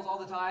disciples all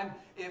the time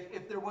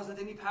if there wasn't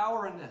any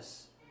power in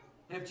this.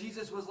 If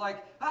Jesus was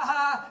like,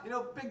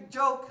 big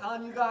joke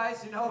on you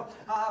guys,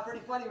 pretty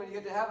funny when you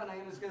get to heaven,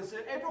 I'm just going to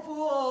say, April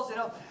Fools,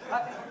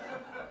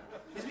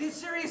 He's being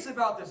serious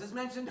about this. It's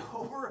mentioned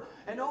over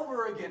and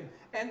over again.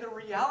 And the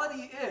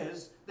reality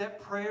is that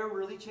prayer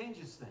really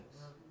changes things.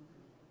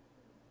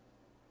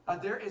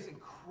 There is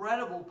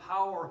incredible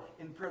power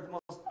in prayer. The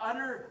most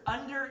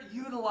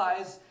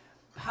underutilized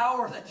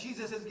power that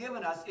Jesus has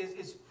given us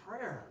is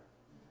prayer.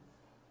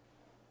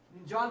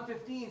 In John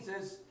 15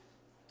 says,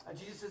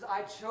 Jesus says,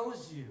 I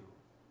chose you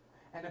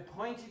and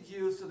appointed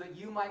you so that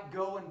you might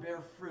go and bear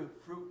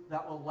fruit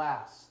that will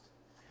last.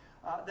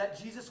 That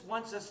Jesus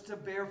wants us to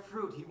bear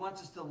fruit. He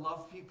wants us to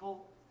love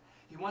people.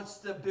 He wants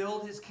to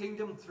build his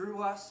kingdom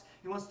through us.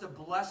 He wants to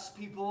bless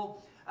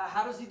people.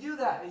 How does he do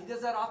that? He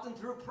does that often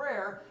through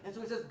prayer. And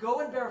so he says, go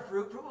and bear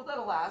fruit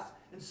that'll last.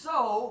 And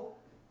so,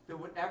 that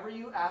whatever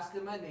you ask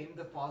in my name,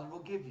 the Father will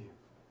give you.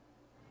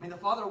 I mean, the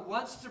Father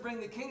wants to bring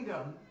the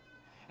kingdom,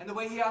 and the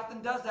way he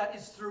often does that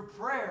is through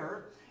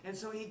prayer. And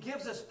so he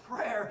gives us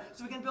prayer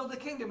so we can build the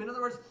kingdom. In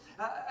other words,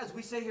 as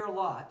we say here a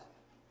lot,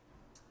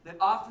 that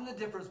often the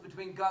difference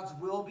between God's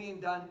will being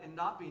done and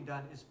not being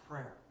done is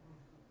prayer.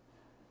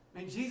 I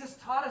mean, Jesus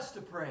taught us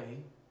to pray,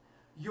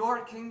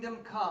 your kingdom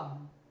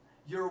come,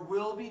 your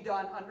will be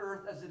done on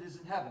earth as it is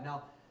in heaven.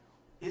 Now,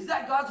 is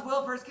that God's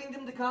will for his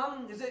kingdom to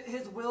come? Is it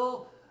his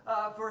will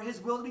for his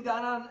will to be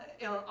done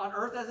on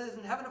earth as it is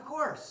in heaven? Of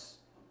course.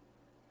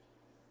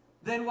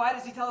 Then why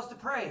does he tell us to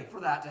pray for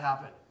that to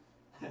happen?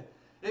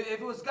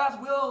 If it was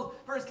God's will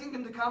for his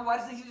kingdom to come, why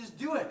doesn't he just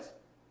do it?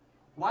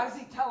 Why does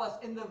he tell us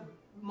in the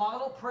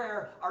model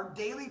prayer, our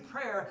daily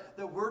prayer,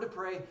 that we're to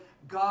pray,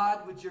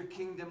 God, would your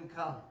kingdom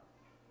come?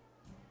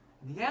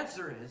 And the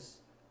answer is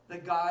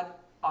that God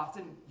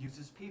often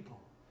uses people.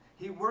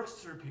 He works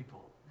through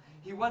people.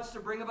 He wants to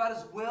bring about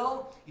his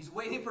will. He's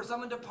waiting for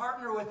someone to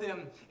partner with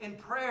him in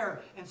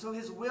prayer. And so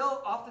his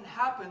will often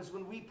happens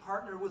when we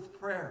partner with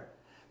prayer.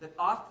 That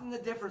often the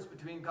difference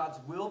between God's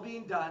will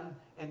being done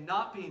and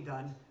not being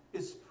done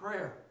is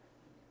prayer.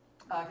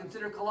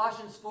 Consider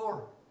Colossians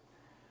 4.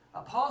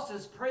 Paul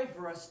says, pray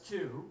for us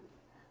too,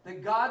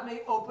 that God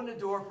may open a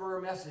door for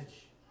our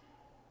message.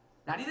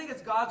 Now, do you think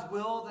it's God's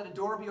will that a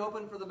door be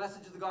open for the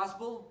message of the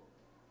gospel?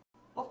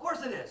 Well, of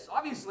course it is.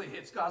 Obviously,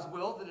 it's God's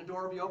will that a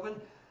door be open.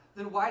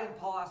 Then why did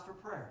Paul ask for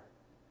prayer?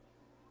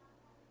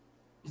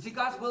 You see,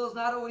 God's will is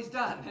not always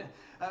done.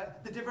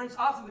 The difference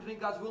often between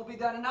God's will being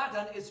done and not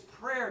done is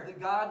prayer. That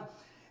God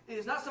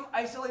is not some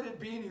isolated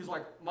being who's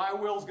like, my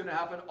will is going to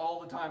happen all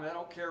the time. I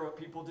don't care what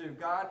people do.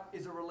 God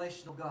is a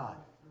relational God.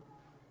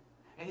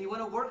 And he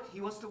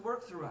wants to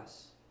work through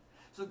us.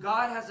 So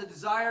God has a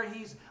desire.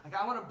 He's like,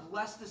 I want to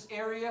bless this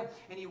area.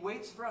 And he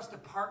waits for us to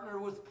partner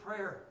with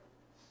prayer.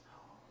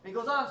 And he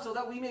goes on, so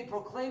that we may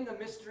proclaim the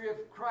mystery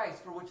of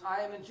Christ, for which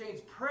I am in chains.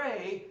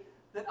 Pray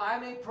that I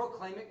may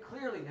proclaim it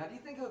clearly. Now, do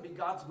you think it would be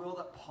God's will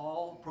that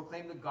Paul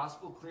proclaim the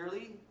gospel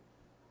clearly?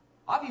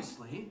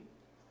 Obviously.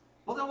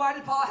 Well, then why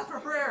did Paul ask for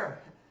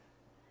prayer?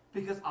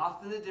 Because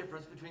often the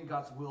difference between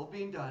God's will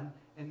being done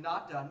and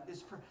not done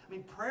is prayer. I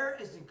mean, prayer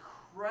is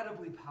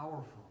incredibly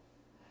powerful.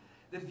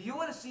 That if you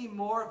want to see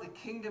more of the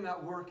kingdom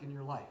at work in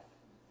your life,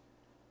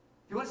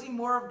 if you want to see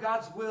more of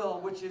God's will,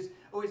 which is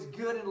always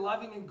good and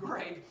loving and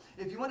great,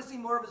 if you want to see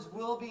more of his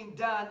will being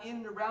done in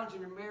and around you,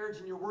 in your marriage,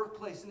 in your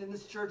workplace, and in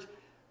this church,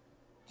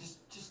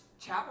 just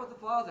chat with the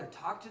Father.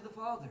 Talk to the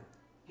Father.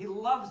 He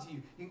loves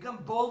you. You can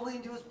come boldly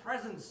into his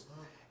presence.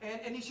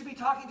 And you should be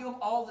talking to him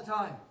all the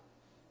time.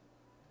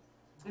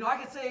 You know, I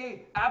could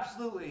say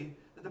absolutely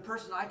that the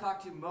person I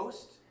talk to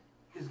most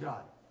is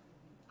God.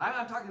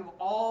 I'm talking to him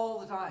all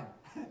the time.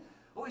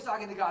 Always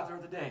talking to God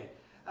throughout the day.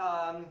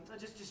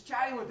 Just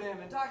chatting with him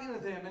and talking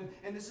with him.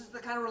 And this is the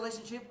kind of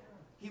relationship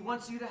he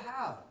wants you to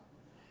have.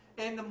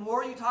 And the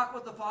more you talk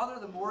with the Father,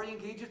 the more you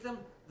engage with him,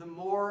 the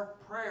more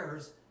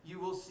prayers you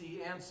will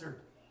see answered.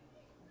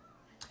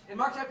 In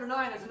Mark chapter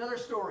 9, there's another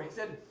story. It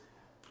said,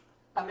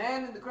 a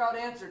man in the crowd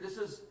answered. This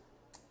is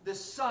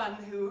this son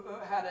who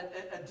had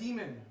a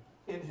demon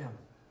in him.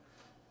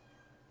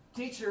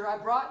 Teacher, I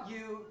brought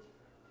you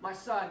my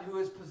son who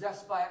is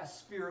possessed by a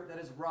spirit that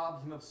has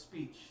robbed him of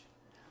speech.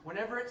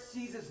 Whenever it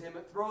seizes him,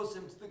 it throws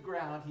him to the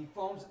ground. He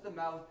foams at the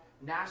mouth,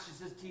 gnashes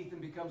his teeth,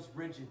 and becomes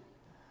rigid.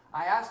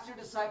 I asked your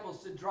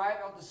disciples to drive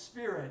out the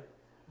spirit,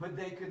 but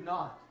they could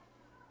not.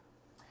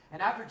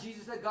 And after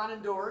Jesus had gone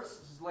indoors,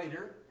 this is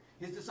later,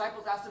 his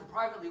disciples asked him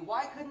privately,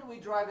 why couldn't we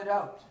drive it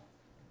out?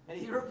 And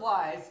he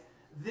replies,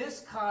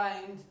 this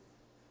kind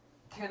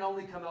can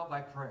only come out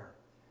by prayer.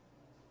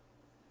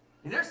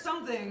 And there's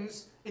some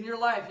things in your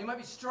life, you might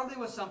be struggling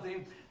with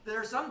something, there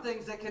are some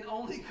things that can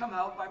only come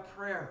out by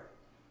prayer.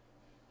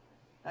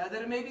 That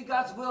it may be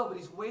God's will, but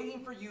he's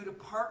waiting for you to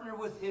partner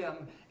with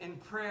him in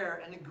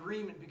prayer and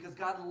agreement, because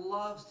God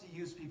loves to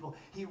use people.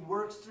 He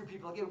works through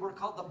people. Again, we're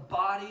called the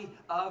body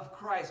of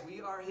Christ.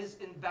 We are his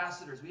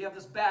ambassadors. We have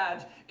this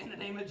badge in the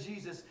name of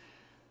Jesus.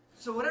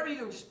 So whatever you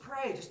do, just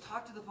pray. Just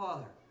talk to the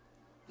Father.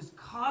 Just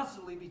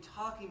constantly be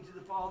talking to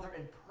the Father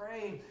and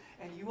praying,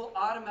 and you will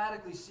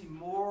automatically see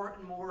more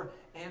and more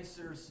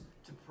answers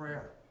to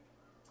prayer.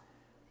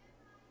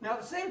 Now,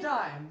 at the same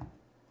time,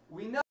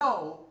 we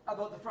know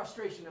about the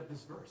frustration of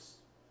this verse.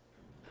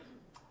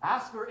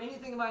 Ask for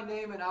anything in my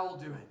name and I will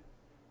do it.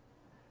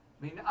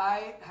 I mean,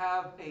 I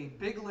have a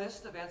big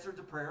list of answers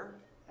to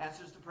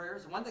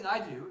prayers. One thing I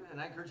do, and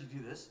I encourage you to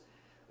do this,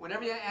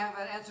 whenever you have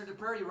an answer to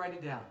prayer, you write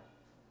it down.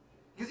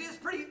 Because it's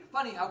pretty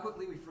funny how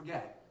quickly we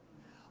forget.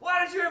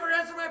 Why did you ever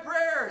answer my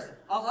prayers?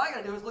 All I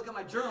got to do is look at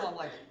my journal. I'm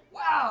like,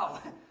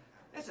 wow,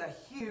 it's a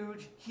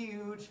huge,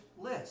 huge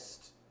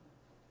list.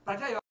 But I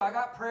tell you, I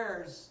got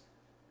prayers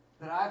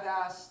that I've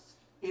asked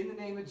in the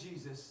name of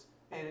Jesus,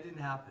 and it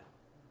didn't happen.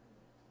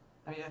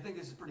 I mean, I think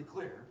this is pretty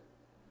clear.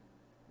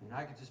 I mean,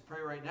 I could just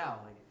pray right now,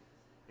 like,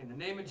 in the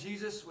name of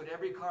Jesus, would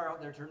every car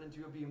out there turn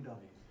into a BMW?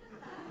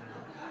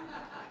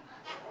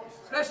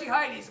 Especially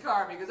Heidi's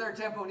car, because our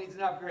tempo needs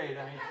an upgrade.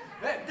 I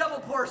mean, double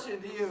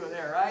portion to you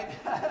there, right?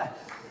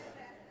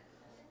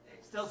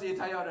 Still see a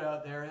Toyota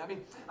out there. I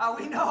mean,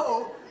 we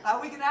know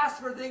we can ask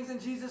for things in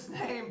Jesus'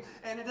 name,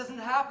 and it doesn't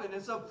happen.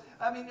 And so,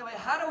 I mean,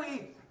 how do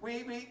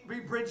we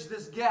bridge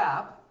this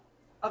gap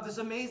of this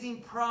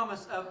amazing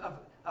promise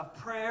of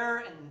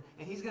prayer,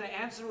 and he's going to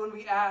answer when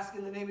we ask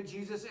in the name of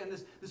Jesus, and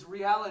this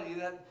reality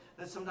that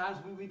sometimes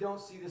we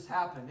don't see this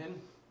happen.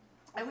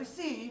 And we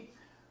see,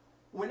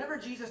 whenever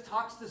Jesus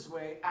talks this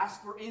way,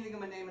 ask for anything in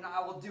my name and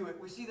I will do it,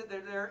 we see that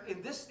there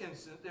in this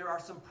instant, there are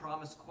some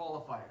promise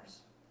qualifiers.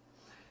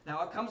 Now,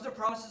 when it comes to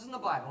promises in the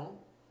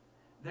Bible,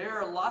 there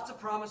are lots of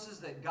promises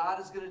that God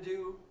is going to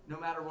do no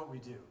matter what we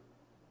do.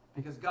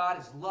 Because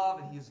God is love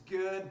and he is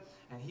good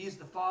and he's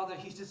the Father.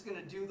 He's just going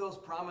to do those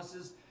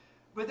promises.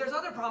 But there's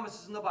other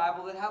promises in the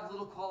Bible that have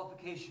little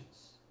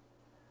qualifications.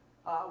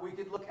 We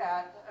could look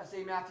at,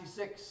 say, Matthew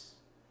 6.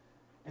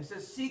 It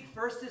says, seek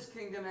first his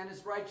kingdom and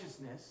his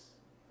righteousness,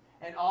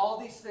 and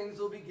all these things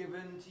will be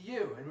given to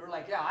you. And we're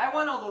like, yeah, I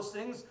want all those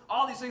things.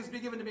 All these things will be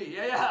given to me.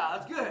 Yeah,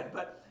 that's good.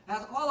 But it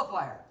has a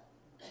qualifier.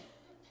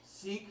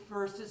 Seek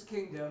first his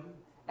kingdom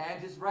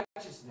and his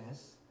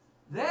righteousness,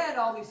 then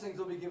all these things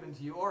will be given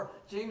to you. Or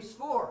James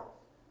 4,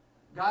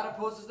 God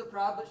opposes the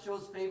proud but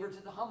shows favor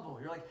to the humble.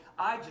 You're like,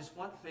 I just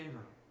want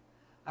favor.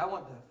 I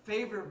want the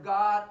favor of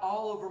God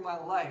all over my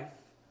life.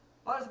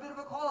 Well, there's a bit of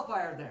a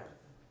qualifier there.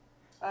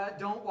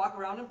 Don't walk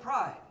around in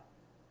pride.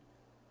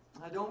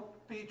 Don't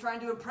be trying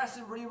to impress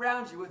everybody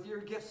around you with your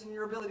gifts and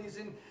your abilities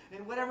and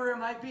whatever it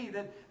might be.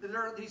 That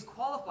there are these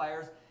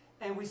qualifiers.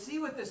 And we see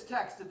with this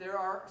text that there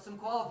are some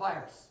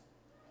qualifiers.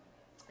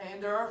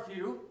 And there are a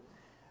few.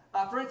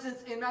 For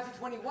instance, in Matthew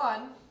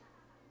 21,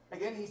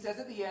 again, he says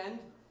at the end,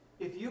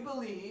 if you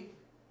believe,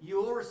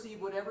 you will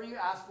receive whatever you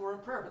ask for in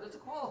prayer. But there's a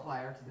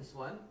qualifier to this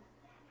one.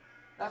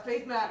 That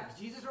faith matters.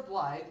 Jesus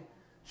replied,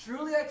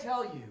 truly I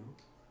tell you,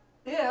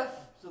 if,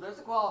 so there's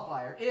a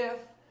qualifier, if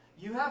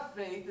you have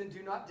faith and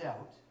do not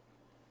doubt,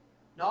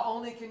 not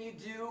only can you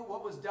do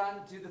what was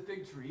done to the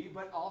fig tree,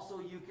 but also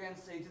you can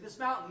say to this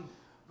mountain,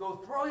 go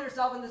throw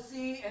yourself in the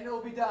sea and it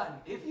will be done.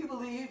 If you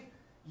believe,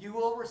 you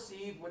will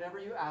receive whatever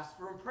you ask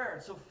for in prayer.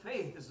 And so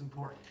faith is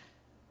important.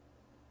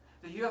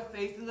 That you have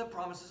faith in the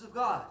promises of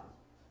God.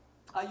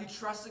 You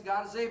trust that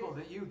God is able.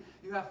 That you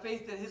have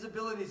faith in his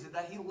abilities,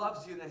 that he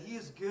loves you, that he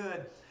is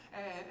good,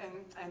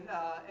 and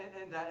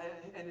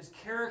his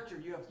character.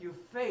 You have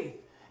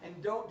faith.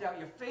 And don't doubt.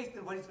 You have faith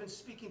in what he's been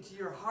speaking to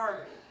your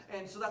heart.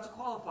 And so that's a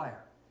qualifier.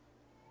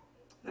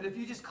 That if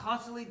you just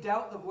constantly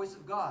doubt the voice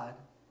of God,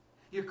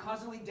 you're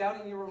constantly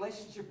doubting your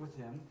relationship with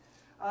him,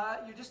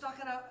 you're just not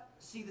going to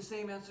see the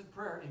same answered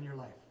prayer in your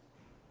life.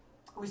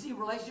 We see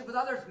relationship with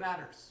others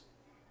matters.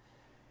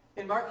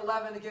 In Mark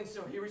 11, again,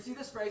 so here we see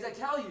this phrase, I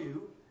tell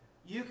you,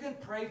 you can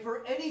pray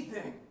for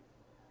anything.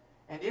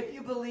 And if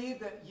you believe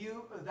that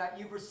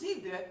you've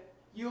received it,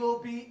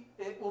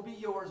 it will be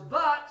yours.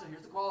 But, so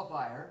here's the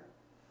qualifier,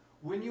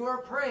 when you are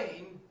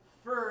praying,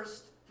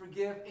 first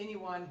forgive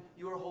anyone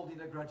you are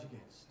holding a grudge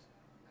against.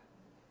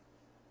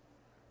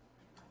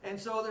 And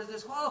so there's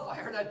this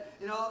qualifier that,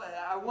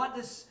 I want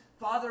this,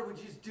 Father, would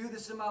you just do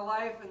this in my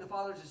life? And the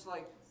Father's just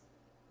like,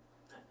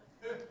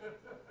 you're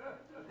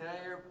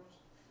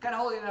kind of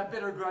holding a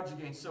bitter grudge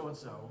against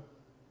so-and-so.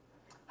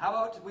 How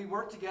about we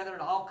work together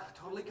and I'll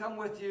totally come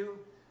with you.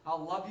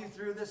 I'll love you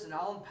through this and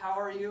I'll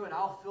empower you and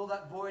I'll fill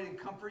that void and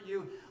comfort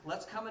you.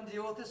 Let's come and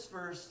deal with this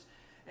first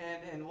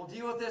and we'll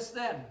deal with this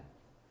then.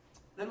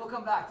 Then we'll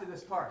come back to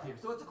this part here.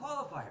 So it's a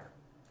qualifier.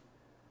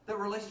 That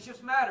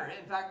relationships matter.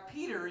 In fact,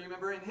 Peter, you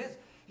remember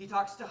he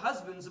talks to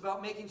husbands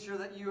about making sure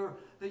that you're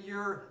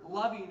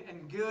loving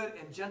and good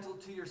and gentle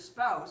to your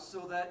spouse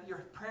so that your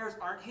prayers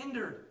aren't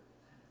hindered.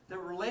 The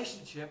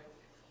relationship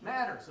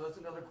matters. So that's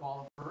another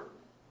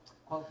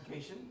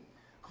qualification.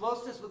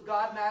 Closeness with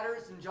God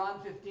matters in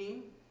John 15.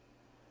 It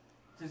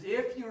says,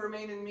 if you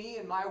remain in me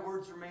and my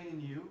words remain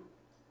in you.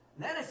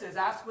 And then it says,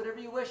 ask whatever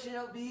you wish and it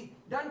will be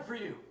done for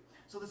you.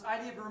 So this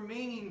idea of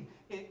remaining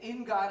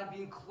in God and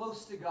being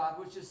close to God,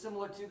 which is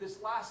similar to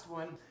this last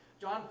one,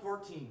 John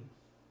 14.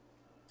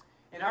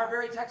 In our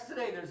very text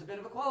today, there's a bit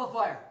of a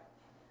qualifier.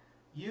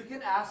 You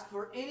can ask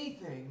for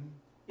anything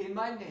in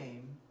my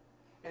name,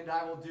 and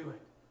I will do it.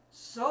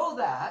 So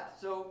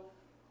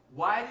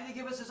why did he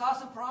give us this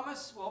awesome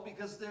promise? Well,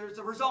 because there's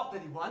a result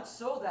that he wants,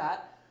 so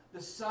that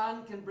the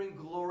Son can bring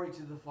glory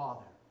to the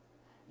Father.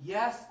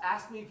 Yes,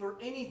 ask me for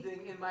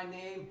anything in my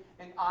name,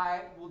 and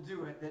I will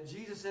do it. That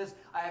Jesus says,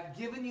 I have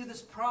given you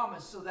this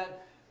promise so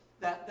that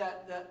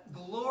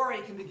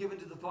glory can be given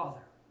to the Father.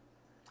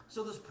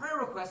 So those prayer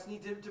requests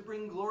need to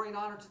bring glory and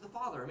honor to the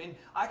Father. I mean,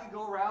 I could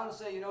go around and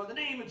say, in the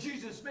name of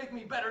Jesus, make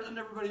me better than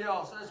everybody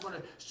else. I just want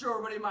to show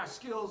everybody my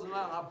skills and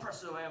how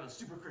impressive I am as a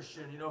super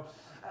Christian,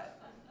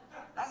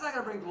 That's not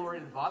going to bring glory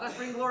to the Father. That's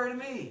bringing glory to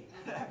me.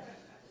 It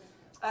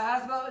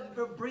has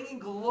about bringing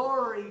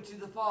glory to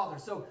the Father.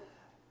 So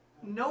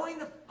knowing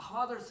the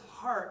Father's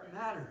heart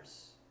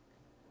matters.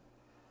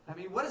 I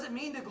mean, what does it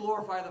mean to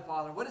glorify the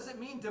Father? What does it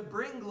mean to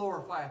bring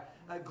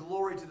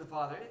glory to the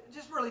Father? It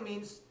just really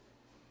means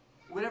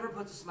whatever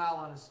puts a smile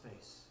on his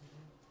face.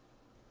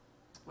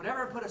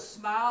 Whatever put a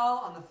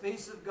smile on the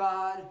face of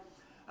God,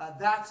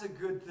 that's a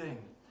good thing.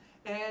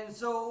 And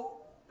so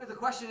the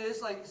question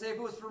is, like, say if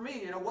it was for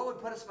me, what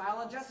would put a smile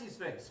on Jesse's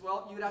face?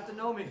 Well, you'd have to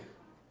know me.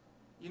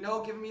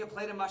 Giving me a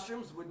plate of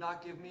mushrooms would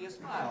not give me a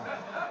smile.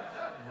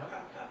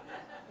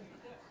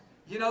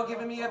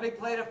 Giving me a big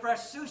plate of fresh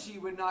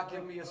sushi would not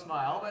give me a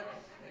smile. But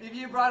if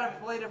you brought a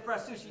plate of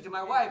fresh sushi to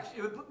my wife,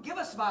 it would give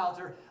a smile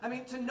to her. I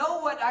mean, to know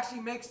what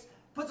actually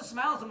puts a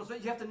smile on someone's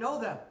face, you have to know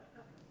them.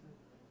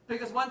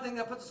 Because one thing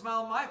that puts a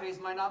smile on my face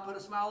might not put a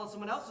smile on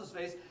someone else's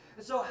face.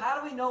 And so how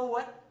do we know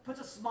what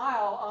puts a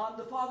smile on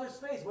the Father's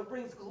face? What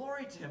brings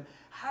glory to him?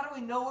 How do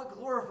we know what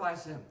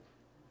glorifies him?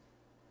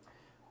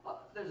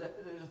 Well, there's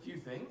a few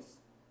things.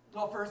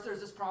 Well, first,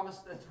 there's this promise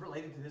that's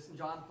related to this in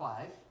John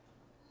 5.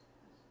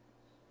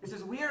 It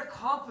says, we are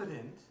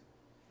confident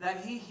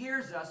that he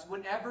hears us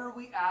whenever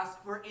we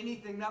ask for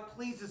anything that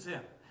pleases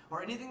him,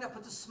 or anything that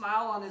puts a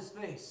smile on his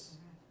face.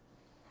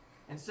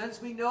 And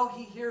since we know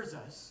he hears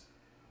us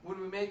when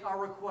we make our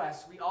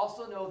requests, we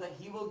also know that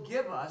he will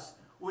give us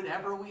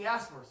whatever we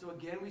ask for. So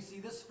again, we see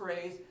this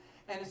phrase,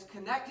 and it's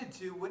connected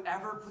to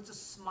whatever puts a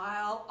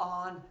smile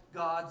on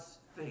God's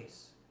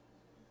face.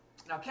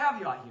 Now,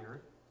 caveat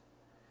here,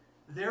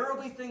 there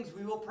will be things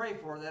we will pray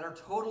for that are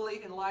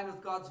totally in line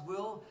with God's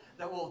will,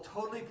 that will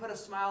totally put a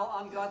smile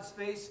on God's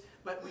face,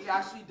 but we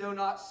actually do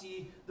not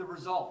see the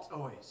result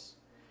always.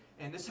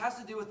 And this has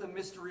to do with the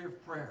mystery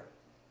of prayer.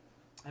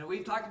 And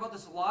we've talked about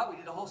this a lot. We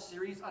did a whole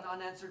series on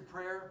unanswered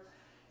prayer.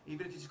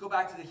 Even if you just go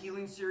back to the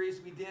healing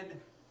series we did,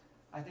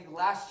 I think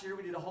last year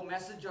we did a whole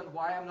message on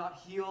why I'm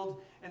not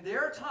healed. And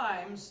there are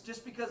times,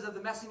 just because of the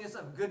messiness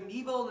of good and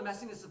evil and the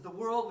messiness of the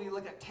world, we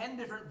look at 10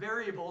 different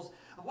variables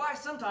of why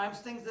sometimes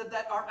things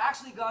that are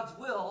actually God's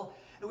will,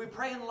 and we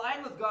pray in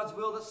line with God's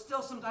will, but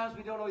still sometimes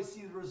we don't always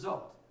see the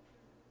result.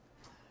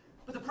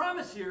 But the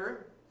promise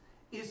here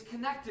is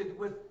connected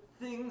with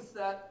things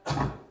that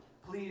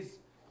please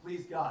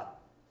God.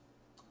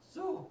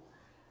 So,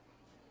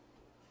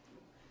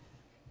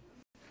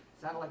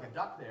 sounded like a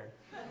duck there.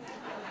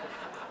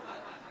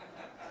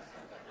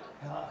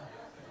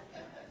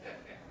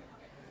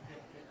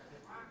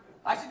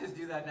 I should just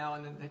do that now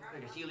and then,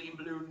 like a helium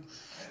balloon,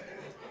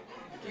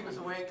 keep us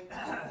awake.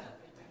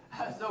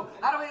 So,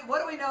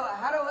 what do we know?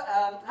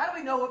 How do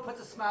we know what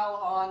puts a smile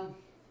on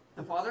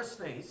the Father's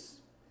face?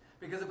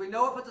 Because if we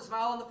know what puts a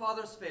smile on the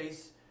Father's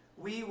face,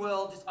 we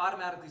will just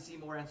automatically see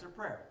more answered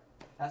prayer.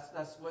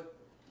 That's what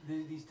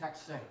these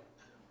texts say.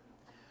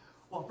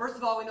 Well, first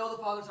of all, we know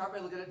the Father's heart by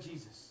looking at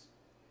Jesus.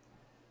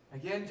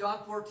 Again, John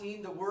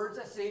 14, the words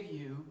I say to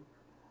you,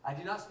 I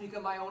do not speak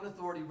on my own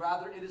authority.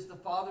 Rather, it is the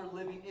Father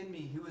living in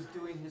me who is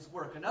doing his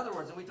work. In other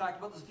words, and we talked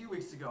about this a few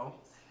weeks ago,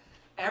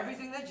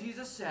 everything that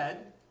Jesus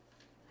said,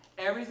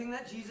 everything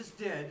that Jesus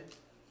did,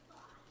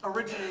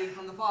 originated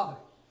from the Father.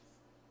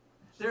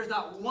 There's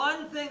not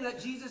one thing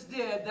that Jesus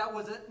did that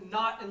was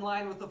not in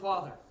line with the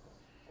Father.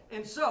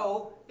 And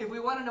so, if we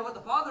want to know what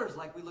the Father is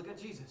like, we look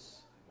at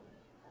Jesus.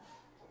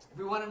 If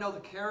we want to know the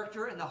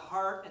character and the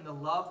heart and the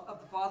love of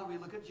the Father, we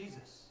look at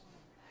Jesus.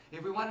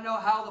 If we want to know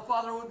how the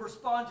Father would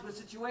respond to a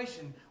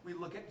situation, we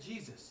look at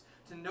Jesus.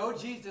 To know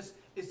Jesus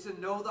is to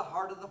know the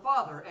heart of the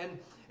Father.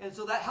 And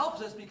so that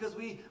helps us because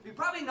we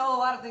probably know a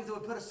lot of things that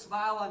would put a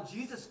smile on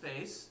Jesus'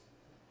 face.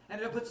 And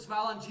if it puts a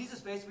smile on Jesus'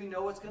 face, we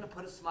know it's going to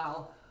put a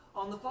smile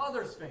on the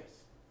Father's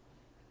face.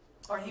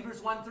 Or Hebrews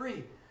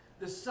 1:3,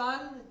 the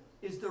Son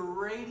is the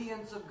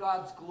radiance of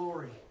God's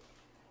glory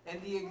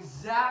and the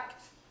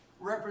exact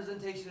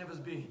representation of his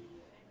being.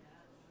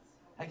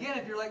 Again,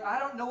 if you're like, I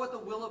don't know what the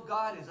will of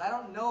God is, I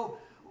don't know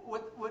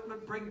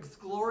what brings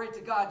glory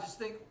to God, just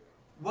think,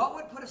 what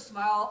would put a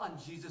smile on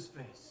Jesus'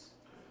 face?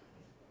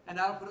 And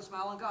that'll put a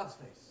smile on God's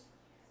face.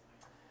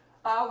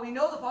 We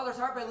know the Father's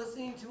heart by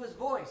listening to his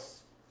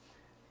voice.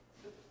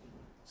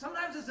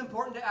 Sometimes it's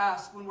important to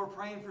ask when we're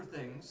praying for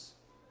things,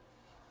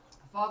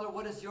 Father,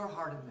 what is your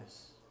heart in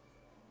this?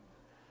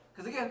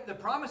 Because again, the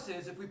promise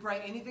is if we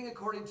pray anything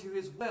according to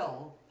his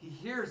will, he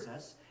hears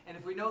us. And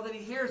if we know that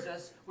he hears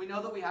us, we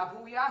know that we have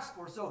what we ask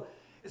for. So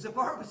it's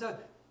important we say,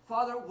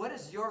 Father, what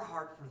is your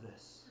heart for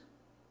this?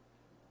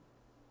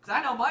 Because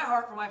I know my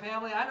heart for my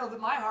family. I know that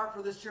my heart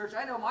for this church.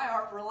 I know my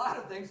heart for a lot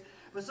of things.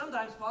 But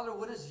sometimes, Father,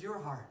 what is your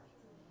heart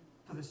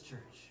for this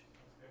church?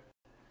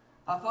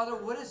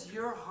 Father, what is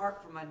your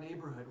heart for my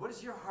neighborhood? What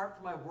is your heart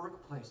for my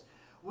workplace?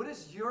 What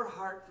is your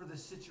heart for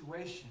this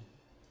situation?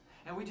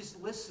 And we just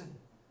listen.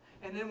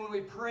 And then when we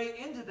pray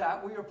into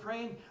that, we are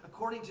praying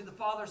according to the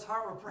Father's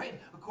heart. We're praying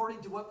according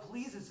to what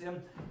pleases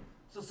him.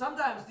 So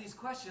sometimes these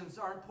questions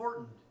are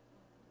important.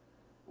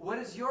 What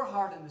is your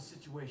heart in this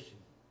situation?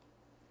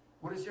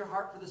 What is your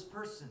heart for this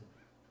person?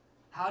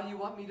 How do you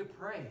want me to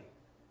pray?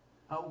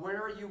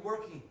 Where are you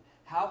working?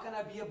 How can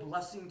I be a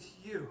blessing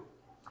to you?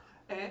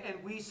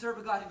 And we serve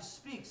a God who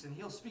speaks, and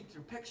he'll speak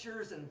through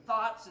pictures and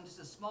thoughts and just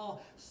a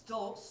small,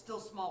 still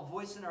small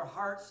voice in our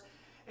hearts.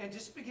 And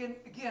just begin,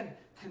 again,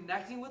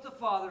 connecting with the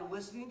Father,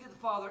 listening to the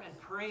Father, and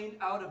praying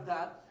out of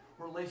that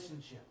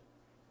relationship.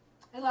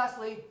 And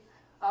lastly,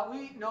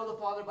 we know the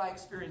Father by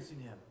experiencing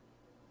him.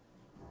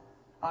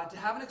 To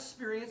have an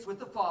experience with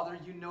the Father,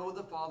 you know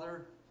the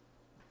Father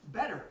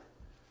better.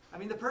 I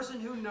mean, the person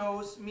who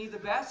knows me the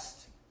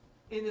best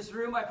in this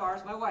room by far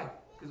is my wife,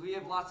 because we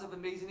have lots of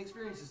amazing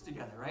experiences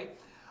together, right?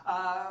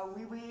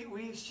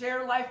 We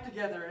share life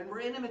together, and we're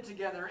intimate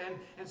together,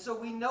 and so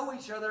we know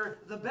each other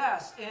the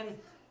best.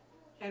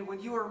 And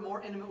when you are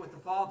more intimate with the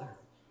Father,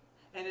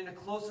 and in a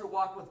closer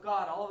walk with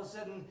God, all of a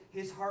sudden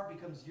His heart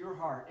becomes your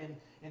heart,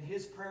 and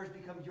His prayers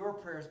become your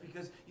prayers,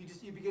 because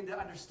you begin to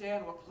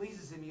understand what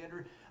pleases Him. You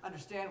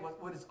understand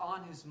what is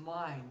on His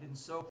mind. And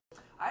so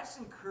I just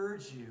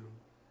encourage you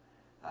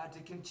to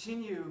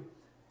continue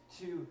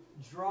to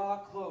draw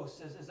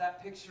close, as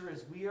that picture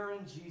is. We are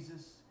in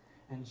Jesus,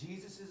 and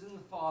Jesus is in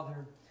the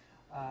Father,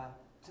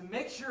 to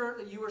make sure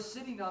that you are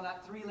sitting on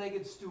that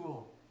three-legged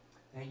stool.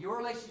 And your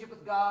relationship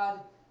with God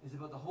is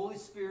about the Holy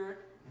Spirit,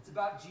 it's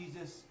about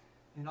Jesus,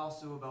 and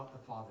also about the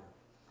Father.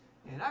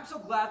 And I'm so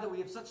glad that we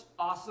have such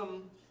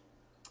awesome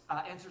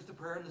answers to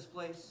prayer in this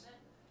place.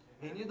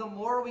 And the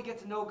more we get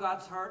to know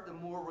God's heart, the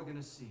more we're going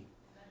to see.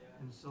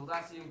 And so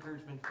that's the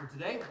encouragement for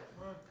today.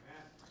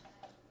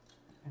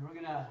 And we're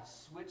going to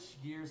switch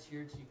gears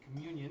here to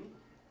communion.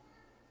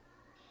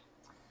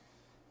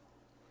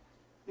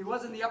 It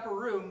was in the upper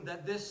room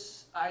that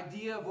this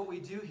idea of what we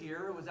do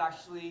here was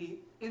actually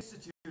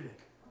instituted.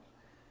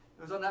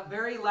 It was on that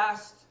very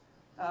last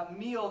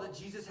meal that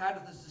Jesus had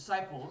with His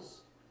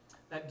disciples,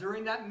 that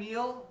during that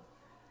meal,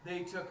 they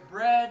took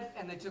bread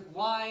and they took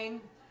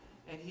wine,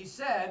 and He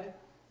said,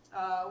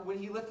 when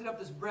He lifted up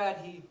this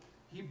bread,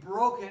 He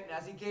broke it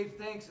as He gave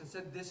thanks and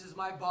said, "This is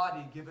my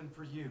body given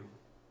for you.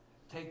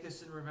 Take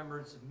this in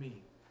remembrance of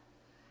me."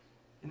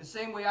 In the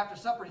same way, after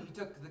supper, He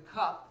took the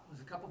cup, it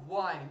was a cup of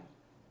wine,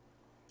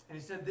 and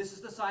He said, "This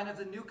is the sign of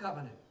the new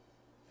covenant."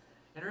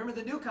 And remember,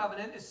 the new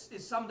covenant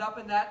is summed up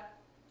in that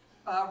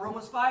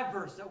Romans 5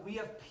 verse, that we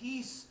have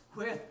peace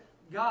with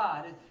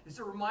God. It's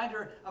a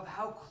reminder of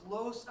how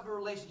close of a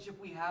relationship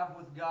we have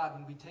with God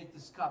when we take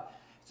this cup.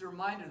 It's a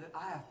reminder that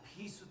I have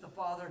peace with the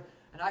Father,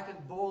 and I can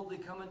boldly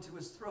come into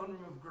His throne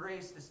room of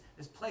grace,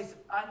 this place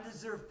of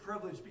undeserved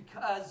privilege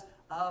because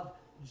of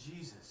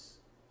Jesus.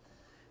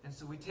 And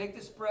so we take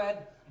this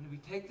bread and we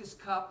take this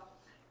cup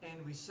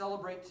and we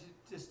celebrate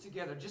this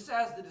together. Just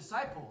as the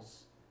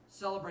disciples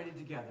celebrated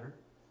together,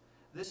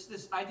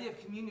 this idea of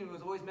communion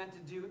was always meant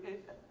to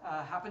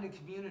happen in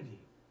community.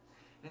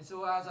 And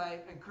so as I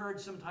encourage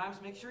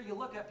sometimes, make sure you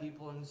look at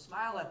people and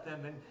smile at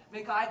them and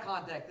make eye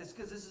contact.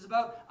 Because this is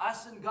about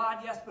us and God,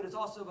 yes, but it's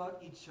also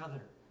about each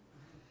other.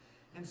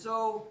 And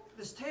so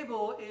this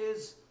table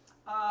is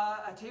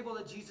a table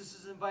that Jesus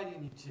is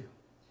inviting you to.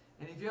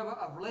 And if you have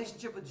a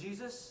relationship with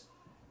Jesus,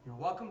 you're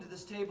welcome to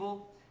this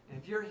table. And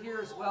if you're here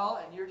as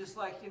well and you're just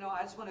like,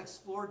 I just want to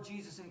explore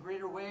Jesus in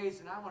greater ways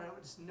and I want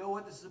to just know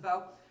what this is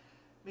about.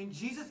 I mean,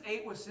 Jesus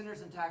ate with sinners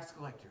and tax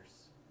collectors.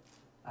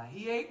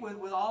 He ate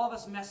with all of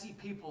us messy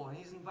people, and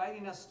He's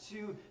inviting us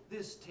to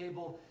this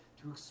table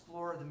to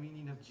explore the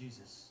meaning of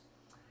Jesus.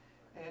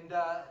 And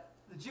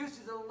the juice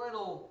is a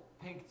little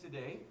pink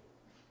today.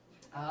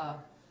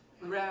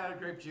 We ran out of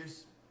grape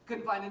juice.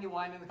 Couldn't find any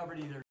wine in the cupboard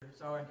either.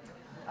 Sorry.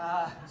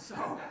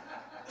 So,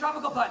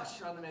 tropical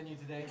punch on the menu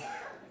today.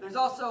 There's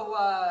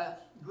also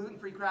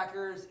gluten-free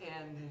crackers,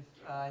 and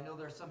I know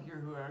there are some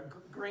here who are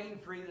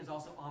grain-free. There's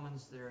also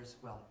almonds there as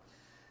well.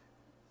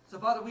 So,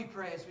 Father, we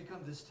pray as we come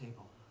to this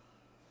table,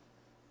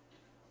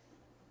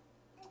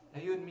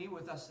 that You would meet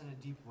with us in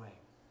a deep way.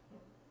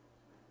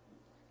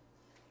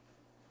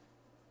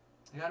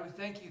 And God, we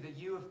thank You that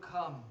You have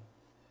come,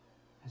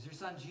 as Your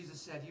Son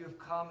Jesus said, You have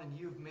come and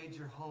You have made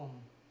Your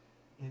home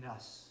in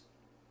us.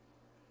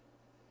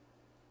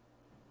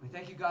 We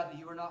thank You, God, that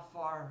You are not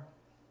far.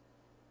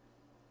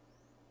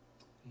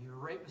 You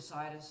are right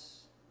beside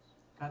us.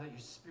 God, that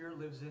Your Spirit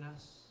lives in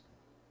us.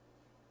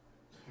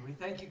 And we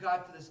thank You,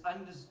 God, for this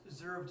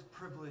undeserved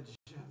privilege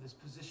of this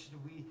position.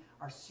 We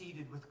are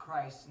seated with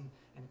Christ,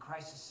 and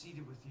Christ is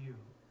seated with You.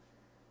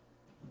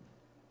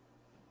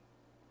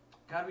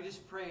 God, we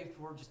just pray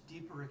for just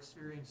deeper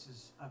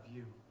experiences of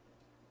You.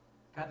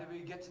 God, that we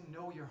get to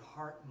know Your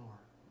heart more.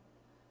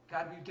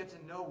 God, we get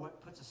to know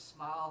what puts a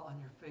smile on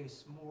Your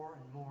face more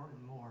and more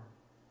and more.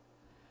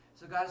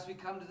 So God, as we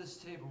come to this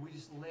table, we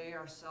just lay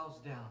ourselves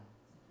down.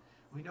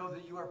 We know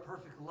that You are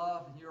perfect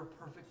love and You are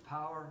perfect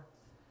power.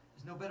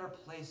 There's no better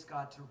place,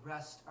 God, to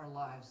rest our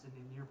lives than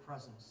in Your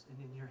presence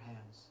and in Your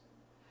hands.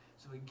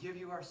 So we give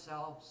You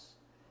ourselves.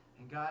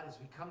 And God, as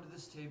we come to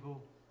this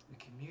table, we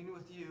commune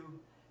with You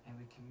and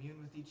we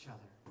commune with each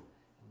other.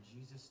 In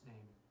Jesus' name,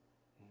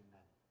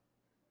 amen.